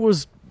also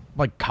was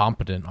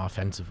competent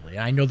offensively.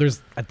 I know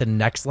there's at the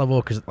next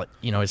level because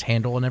his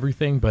handle and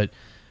everything, but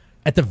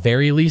at the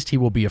very least, he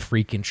will be a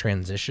freak in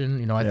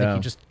transition. I think he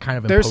just kind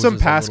of there's some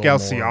Pascal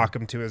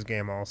Siakam to his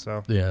game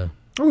also. Yeah.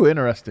 Ooh,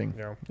 interesting.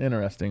 Yeah.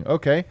 Interesting.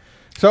 Okay.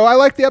 So I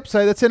like the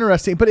upside. That's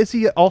interesting. But is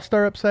he an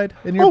all-star upside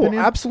in your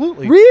opinion?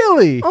 Absolutely.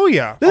 Really? Oh,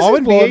 yeah. This is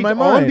blowing my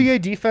mind. All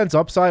NBA defense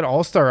upside,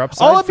 all-star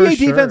upside. All NBA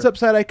defense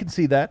upside, I can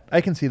see that.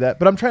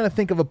 But I'm trying to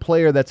think of a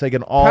player that's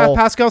an all...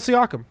 Pascal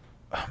Siakam.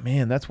 Oh,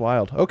 man, that's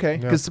wild. Okay.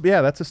 Because,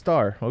 that's a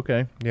star.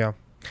 Okay. Yeah.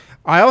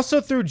 I also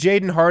threw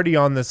Jaden Hardy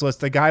on this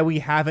list, a guy we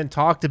haven't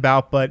talked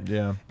about, but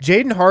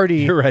Jaden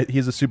Hardy... You're right.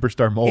 He's a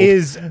superstar mold.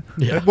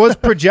 Was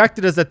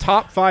projected as a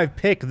top 5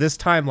 pick this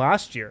time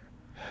last year.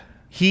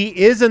 He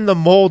is in the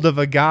mold of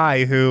a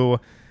guy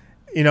who,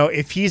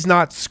 if he's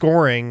not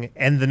scoring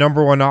and the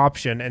number 1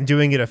 option and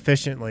doing it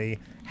efficiently,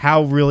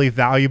 how really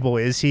valuable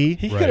is he?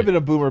 He could have been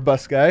a boomer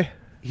bust guy.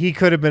 He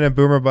could have been a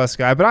boomer bust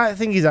guy, but I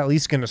think he's at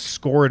least going to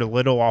score it a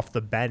little off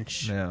the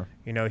bench. Yeah.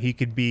 He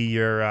could be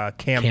your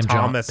Cam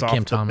Thomas off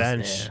the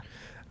bench,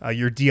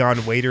 your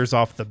Dion Waiters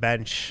off the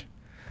bench.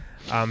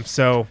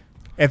 So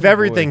if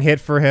everything hit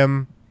for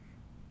him,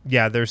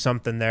 there's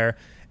something there.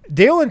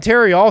 Dale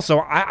Terry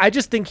also, I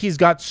just think he's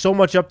got so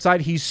much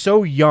upside. He's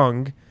so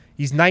young.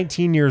 He's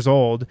 19 years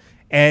old,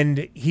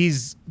 and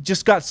he's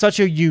just got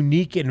such a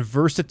unique and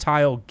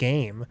versatile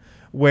game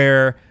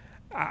where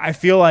I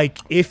feel like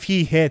if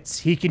he hits,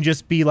 he can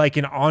just be like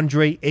an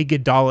Andre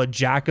Iguodala,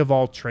 jack of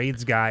all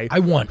trades guy.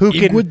 Who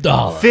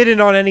can fit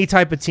in on any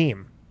type of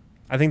team.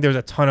 I think there's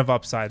a ton of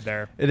upside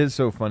there. It is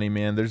so funny,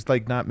 man. There's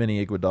not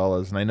many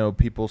Iguodalas, and I know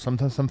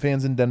sometimes some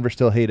fans in Denver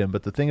still hate him.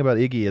 But the thing about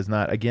Iggy is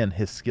not, again,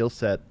 his skill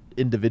set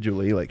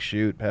individually,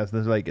 shoot, pass.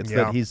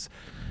 That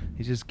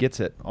he just gets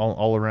it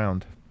all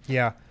around.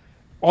 Yeah.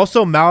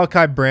 Also,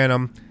 Malachi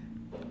Branham,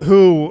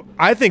 who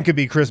I think could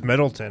be Chris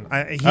Middleton.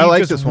 He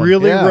just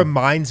really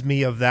reminds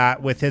me of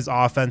that with his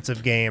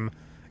offensive game.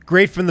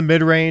 Great from the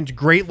mid-range,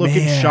 great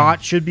looking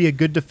shot, should be a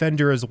good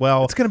defender as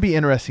well. It's going to be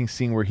interesting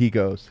seeing where he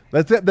goes.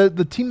 That's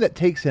the team that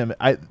takes him.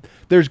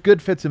 There's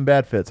good fits and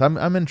bad fits.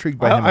 I'm intrigued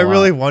by him. I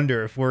really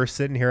wonder if we're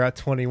sitting here at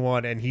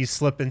 21 and he's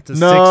slipping to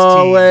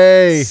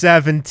 16,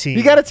 17.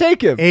 You got to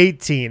take him.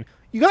 18.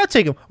 You got to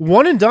take him.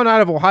 One and done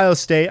out of Ohio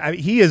State.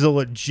 He is a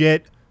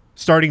legit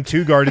starting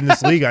 2 guard in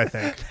this league, I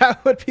think.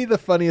 That would be the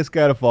funniest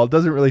guy to fall.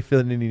 Doesn't really fit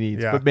any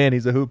needs. Yeah. But, man,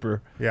 he's a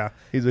hooper. Yeah.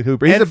 He's a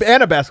hooper. He's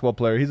and a basketball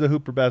player. He's a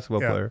hooper basketball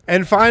player.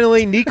 And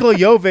finally, Nikola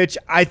Jovic,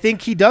 I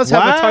think he does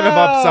have a ton of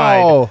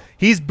upside.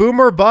 He's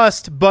boomer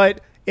bust,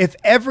 but if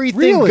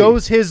everything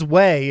goes his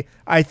way,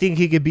 I think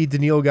he could be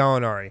Danilo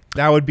Gallinari.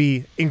 That would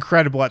be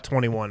incredible at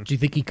 21. Do you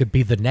think he could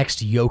be the next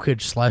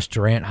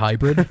Jokic/Durant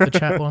hybrid? The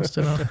chat wants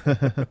to know.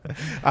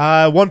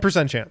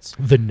 1% chance.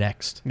 The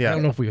next. Yeah. I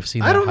don't know if we've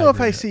seen that. I don't know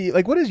if I yet. see,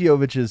 like, what is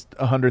Jovic's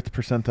 100th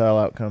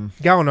percentile outcome?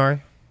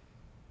 Gallinari.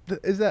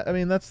 Is that, I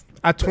mean, that's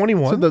At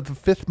 21? So the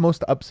 5th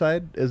most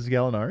upside is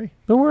Gallinari?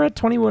 But we're at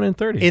 21 and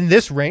 30. In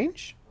this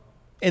range?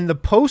 In the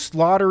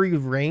post-lottery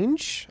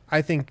range,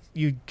 I think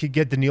you could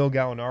get Danilo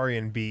Gallinari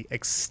and be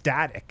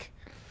ecstatic.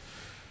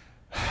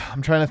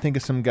 I'm trying to think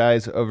of some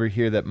guys over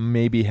here that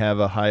maybe have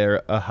a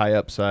high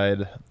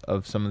upside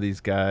of some of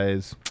these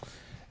guys.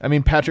 I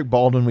mean, Patrick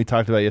Baldwin we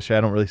talked about yesterday.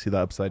 I don't really see the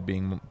upside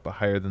being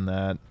higher than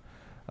that.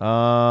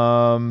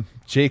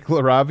 Jake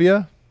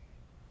LaRavia?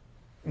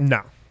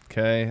 No.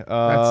 Okay. That's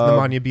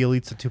Nemanja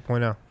Bjelica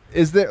 2.0.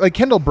 Is there, like,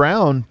 Kendall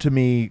Brown to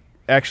me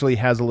actually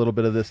has a little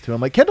bit of this to him.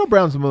 Like, Kendall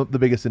Brown's one of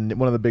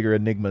the bigger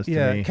enigmas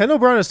to me. Kendall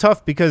Brown is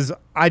tough because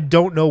I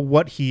don't know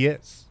what he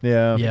is.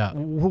 Yeah. Yeah.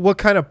 What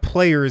kind of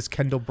player is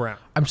Kendall Brown?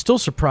 I'm still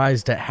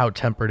surprised at how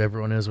tempered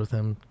everyone is with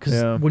him.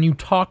 Because when you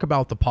talk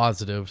about the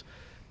positives,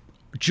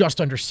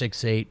 just under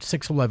 6'8",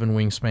 6'11"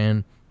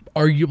 wingspan,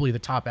 arguably the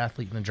top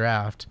athlete in the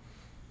draft.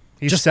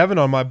 He's just 7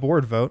 on my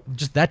board vote.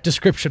 Just that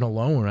description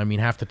alone, I mean,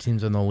 half the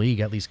teams in the league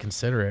at least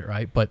consider it,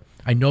 right? But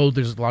I know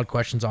there's a lot of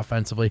questions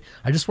offensively.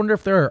 I just wonder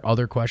if there are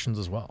other questions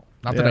as well.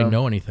 Not that I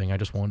know anything. I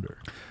just wonder.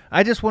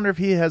 I just wonder if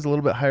he has a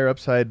little bit higher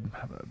upside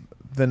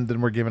than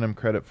we're giving him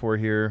credit for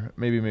here.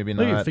 Maybe not.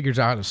 Maybe he figures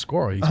out how to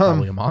score. He's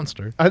probably a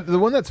monster. The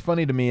one that's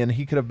funny to me, and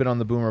he could have been on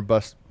the boomer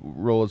bust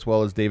role as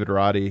well as David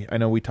Roddy. I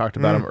know we talked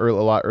about him a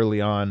lot early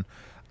on.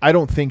 I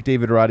don't think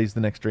David Roddy's the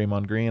next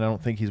Draymond Green. I don't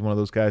think he's one of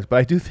those guys. But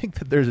I do think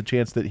that there's a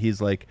chance that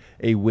he's like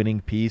a winning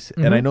piece.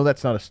 Mm-hmm. And I know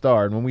that's not a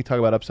star. And when we talk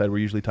about upside, we're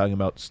usually talking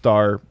about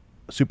superstar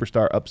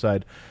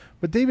upside.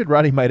 But David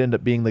Roddy might end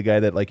up being the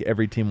guy that like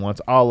every team wants,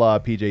 a la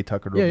PJ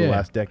Tucker over the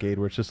last decade,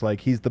 where it's just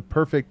like he's the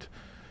perfect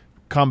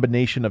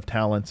combination of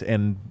talents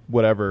and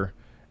whatever.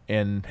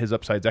 And his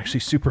upside's actually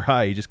super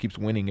high. He just keeps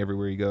winning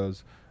everywhere he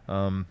goes.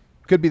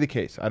 Could be the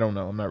case. I don't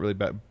know. I'm not really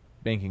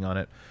banking on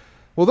it.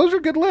 Well, those are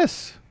good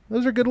lists.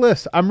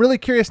 I'm really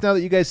curious now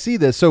that you guys see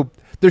this. So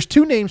there's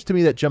 2 names to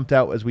me that jumped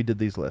out as we did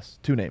these lists.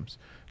 2 names.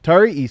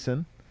 Tari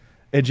Eason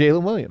and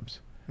Jalen Williams.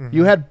 Mm-hmm.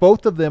 You had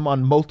both of them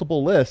on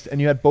multiple lists, and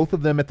you had both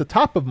of them at the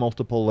top of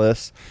multiple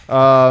lists.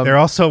 They're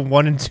also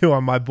 1 and 2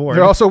 on my board.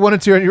 They're also 1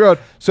 and 2 on your road.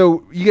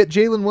 So you get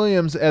Jalen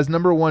Williams as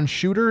number 1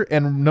 shooter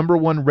and number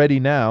 1 ready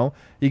now.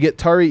 You get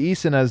Tari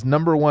Eason as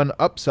number 1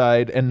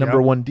 upside and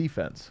number 1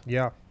 defense.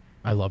 Yeah.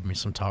 I love me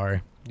some Tari.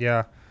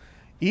 Yeah.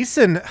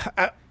 Eason...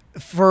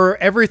 for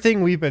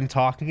everything we've been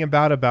talking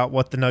about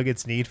what the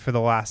Nuggets need for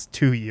the last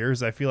 2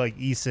 years, I feel like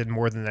Eason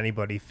more than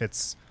anybody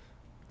fits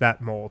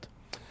that mold.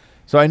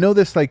 So I know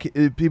this, like,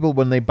 people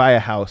when they buy a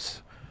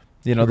house,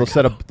 you know, they'll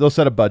set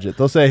a budget.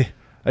 They'll say,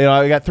 you know,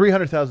 I got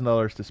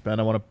 $300,000 to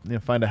spend. I want to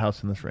find a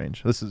house in this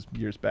range. This is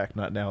years back,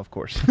 not now, of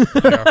course.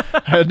 Now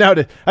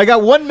I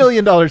got $1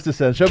 million to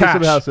send. Show me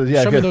some houses.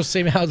 Yeah, show me those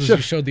same houses you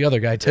showed the other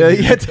guy 10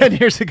 years ago. 10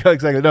 years ago,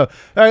 exactly. No. All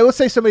right, let's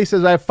say somebody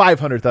says I have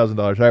 $500,000.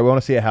 All right, we want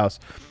to see a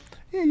house.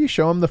 Yeah, you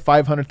show them the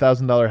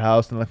 $500,000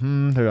 house, and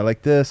like, they're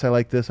like this, I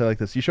like this, I like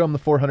this. You show them the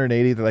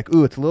 $480, they're like,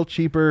 ooh, it's a little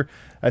cheaper.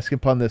 I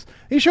skip on this.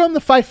 You show them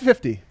the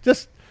 $550.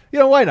 Just, you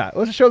know, why not?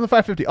 Let's just show them the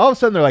 $550. All of a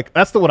sudden, they're like,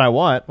 that's the one I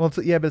want. Well,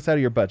 yeah, but it's out of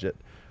your budget.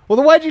 Well,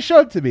 then why'd you show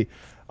it to me?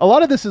 A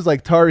lot of this is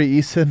like Tari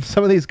Eason.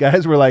 Some of these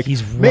guys were like,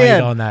 he's right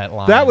man, on that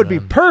line. That would be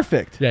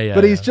perfect. Yeah.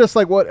 But he's just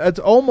like, what? It's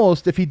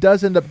almost, if he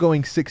does end up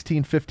going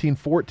 16, 15,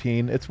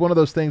 14, it's one of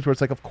those things where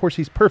it's like, of course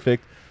he's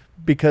perfect,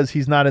 because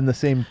he's not in the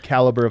same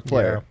caliber of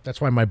player. Yeah, that's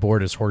why my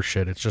board is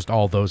horseshit. It's just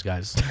all those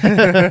guys. Do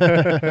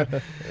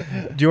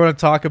you want to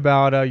talk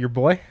about your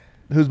boy?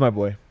 Who's my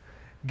boy?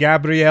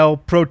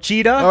 Gabriel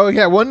Procida. Oh,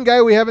 yeah, one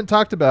guy we haven't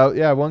talked about.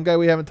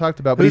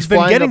 But he's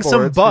been getting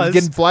some buzz.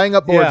 He's flying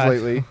up boards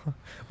lately.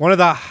 One of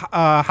the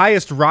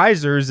highest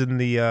risers in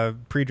the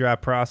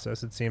pre-draft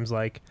process, it seems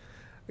like.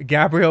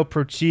 Gabriel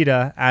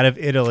Procida out of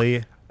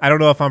Italy. I don't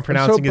know if I'm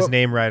pronouncing his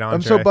name right, Andre.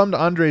 I'm so bummed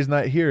Andre's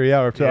not here.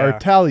 Yeah, or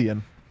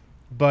Italian.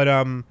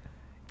 But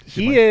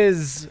he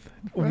is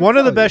one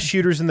of the best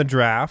shooters in the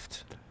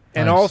draft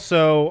and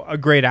also a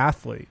great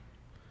athlete.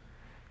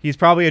 He's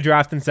probably a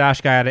draft and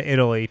stash guy out of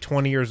Italy,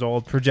 20 years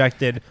old,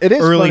 projected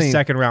early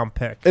second-round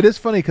pick. It is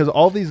funny because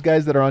all these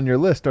guys that are on your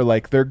list are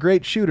like, they're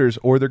great shooters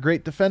or they're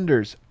great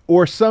defenders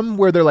or some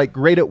where they're like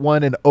great at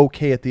one and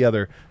okay at the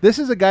other. This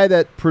is a guy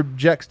that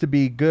projects to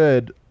be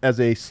good as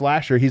a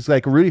slasher. He's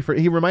like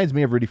he reminds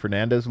me of Rudy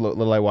Fernandez,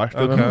 little I watched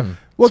of him.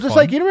 Well, just fun.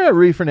 Like, you remember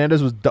Rudy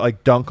Fernandez was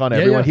like dunk on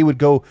everyone. Yeah. He would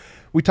go,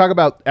 we talk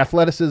about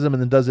athleticism and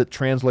then does it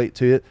translate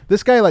to it.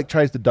 This guy like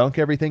tries to dunk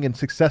everything and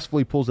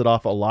successfully pulls it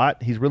off a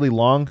lot. He's really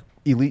long,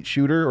 elite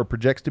shooter or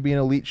projects to be an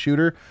elite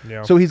shooter.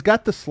 Yeah. So he's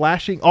got the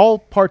slashing, all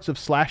parts of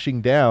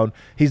slashing down.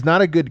 He's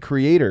not a good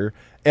creator.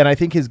 And I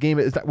think his game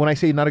is, when I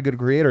say not a good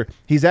creator,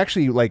 he's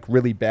actually like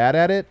really bad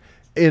at it.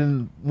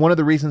 And one of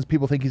the reasons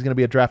people think he's going to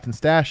be a draft and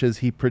stash is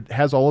he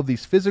has all of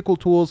these physical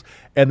tools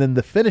and then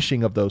the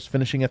finishing of those,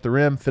 finishing at the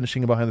rim,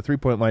 finishing behind the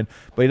three-point line,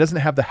 but he doesn't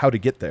have the how to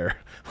get there.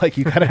 Like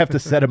you kind of have to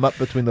set him up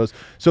between those.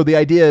 So the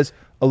idea is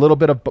a little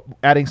bit of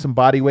adding some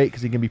body weight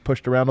because he can be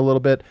pushed around a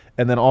little bit,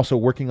 and then also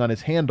working on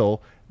his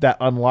handle that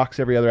unlocks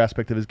every other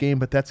aspect of his game,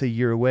 but that's a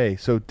year away.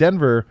 So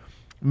Denver,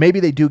 maybe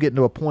they do get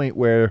into a point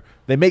where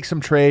they make some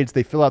trades,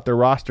 they fill out their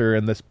roster,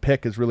 and this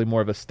pick is really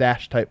more of a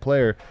stash type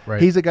player.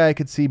 Right. He's a guy I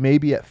could see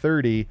maybe at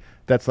 30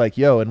 that's like,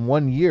 yo, in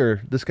 1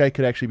 year, this guy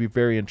could actually be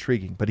very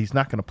intriguing, but he's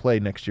not going to play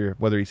next year,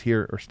 whether he's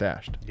here or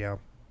stashed. Yeah.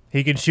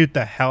 He can shoot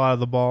the hell out of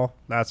the ball,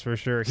 that's for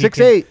sure.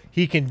 6'8".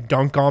 He can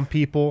dunk on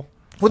people.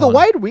 With a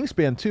wide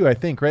wingspan, too, I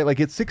think, right? Like,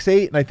 it's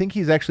 6'8", and I think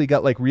he's actually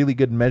got, like, really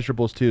good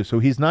measurables, too. So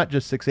he's not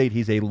just 6'8",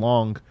 he's a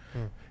long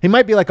 – he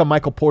might be like a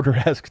Michael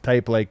Porter-esque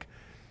type, like,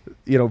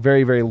 you know,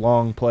 very, very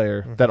long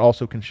player that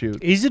also can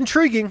shoot. He's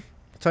intriguing.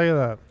 I'll tell you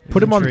that.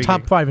 Put him on the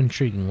top 5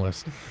 intriguing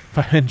list.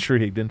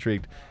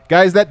 Intrigued.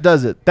 Guys, that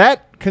does it.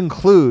 That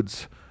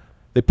concludes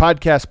the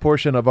podcast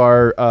portion of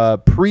our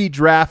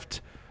pre-draft.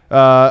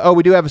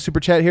 We do have a super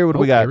chat here. What do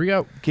we got? Here we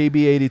go.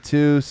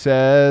 KB82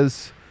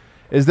 says,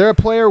 is there a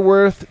player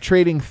worth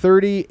trading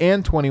 30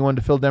 and 21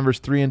 to fill Denver's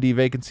 3-and-D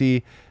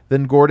vacancy?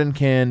 Then Gordon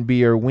can be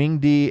your wing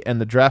D, and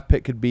the draft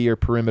pick could be your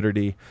perimeter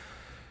D.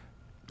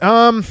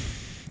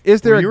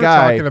 Is there a guy? You were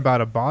talking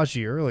about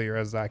Abaji earlier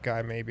as that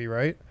guy, maybe,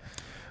 right?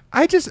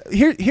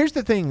 Here's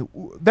the thing.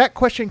 That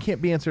question can't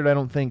be answered, I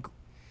don't think,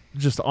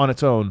 just on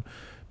its own,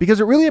 because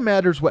it really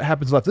matters what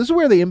happens left. This is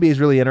where the NBA is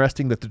really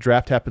interesting, that the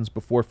draft happens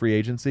before free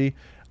agency.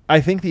 I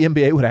think the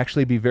NBA would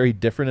actually be very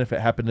different if it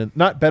happened,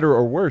 not better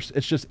or worse.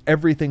 It's just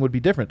everything would be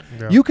different.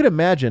 Yeah. You could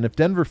imagine if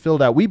Denver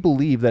filled out, we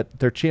believe that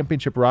their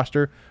championship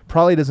roster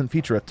probably doesn't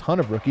feature a ton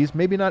of rookies,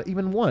 maybe not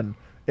even one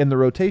in the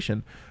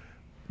rotation.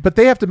 But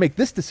they have to make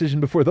this decision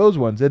before those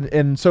ones.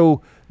 And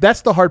so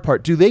that's the hard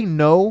part. Do they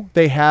know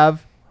they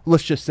have,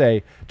 let's just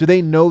say, do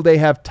they know they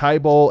have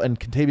Tybalt and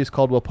Kentavious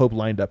Caldwell-Pope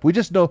lined up? We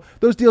just know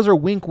those deals are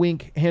wink,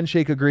 wink,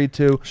 handshake agreed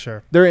to.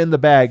 Sure. They're in the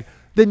bag.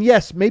 Then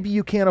yes, maybe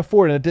you can't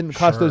afford, and it didn't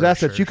cost those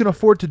assets. You can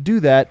afford to do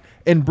that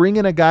and bring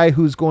in a guy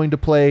who's going to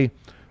play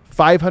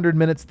 500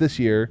 minutes this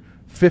year,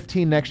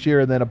 15 next year,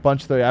 and then a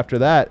bunch after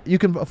that. You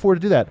can afford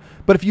to do that.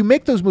 But if you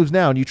make those moves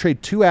now and you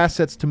trade 2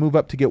 assets to move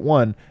up to get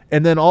 1,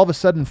 and then all of a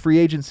sudden free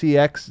agency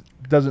X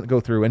doesn't go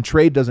through and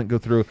trade doesn't go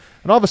through,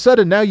 and all of a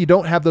sudden now you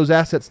don't have those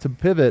assets to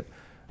pivot.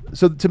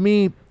 So to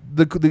me,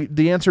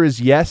 the answer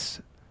is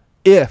yes,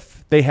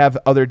 if they have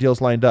other deals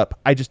lined up.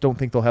 I just don't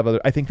think they'll have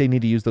other. I think they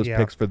need to use those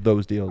picks for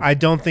those deals. I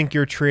don't think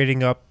you're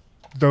trading up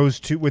those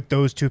two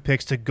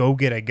picks to go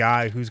get a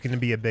guy who's going to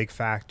be a big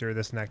factor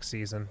this next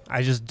season.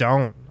 I just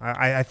don't.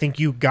 I think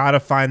you got to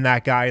find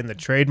that guy in the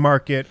trade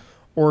market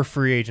or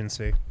free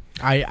agency.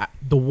 I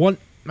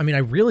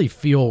really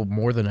feel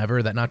more than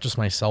ever that not just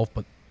myself,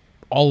 but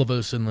all of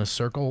us in this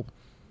circle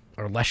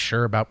are less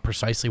sure about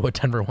precisely what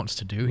Denver wants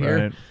to do here.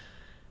 Right.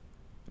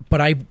 But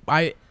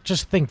I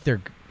just think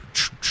they're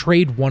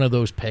trade one of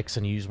those picks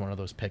and use one of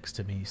those picks,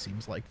 to me,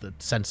 seems like the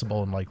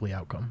sensible and likely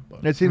outcome.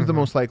 But it seems the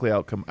most likely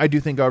outcome. I do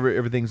think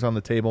everything's on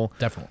the table.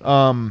 Definitely.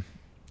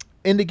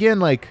 And again,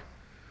 like,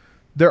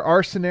 there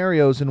are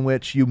scenarios in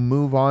which you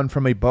move on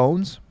from a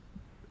Bones,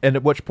 and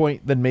at which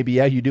point then maybe,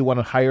 you do want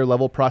a higher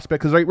level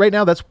prospect. Because right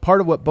now that's part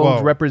of what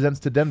Bones represents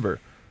to Denver.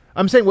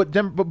 I'm saying what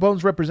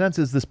Bones represents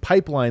is this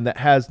pipeline that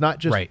has not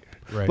just right.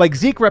 Like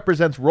Zeke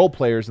represents role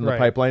players in the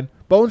pipeline.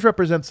 Bones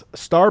represents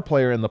star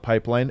player in the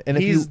pipeline. And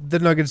he's the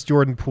Nuggets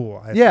Jordan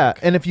Poole. I think.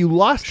 And if you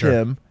lost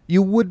him,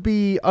 you would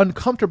be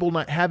uncomfortable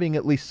not having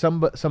at least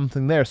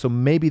something there. So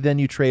maybe then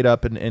you trade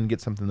up and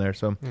get something there.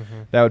 So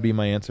that would be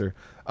my answer.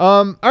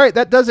 All right,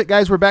 that does it,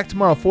 guys. We're back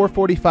tomorrow,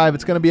 4:45.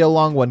 It's going to be a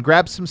long one.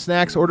 Grab some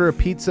snacks, order a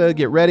pizza,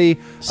 get ready.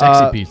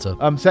 Sexy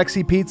pizza.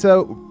 Sexy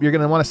pizza. You're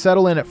going to want to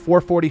settle in at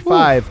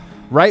 4:45,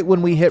 right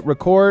when we hit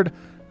record.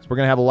 So we're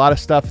going to have a lot of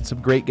stuff and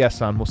some great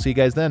guests on. We'll see you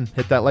guys then.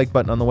 Hit that like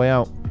button on the way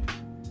out.